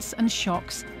 stunts and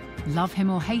shocks, love him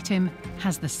or hate him,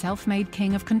 has the self-made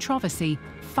king of controversy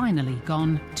finally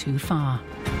gone too far?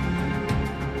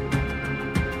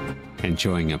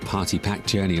 Enjoying a party-packed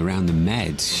journey around the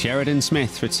Med, Sheridan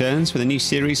Smith returns with a new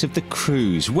series of The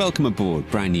Cruise. Welcome aboard,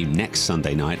 brand new next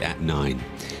Sunday night at 9.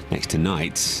 Next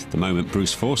tonight, the moment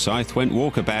Bruce Forsyth went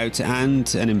walkabout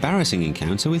and an embarrassing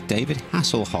encounter with David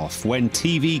Hasselhoff when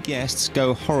TV guests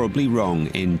go horribly wrong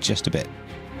in just a bit.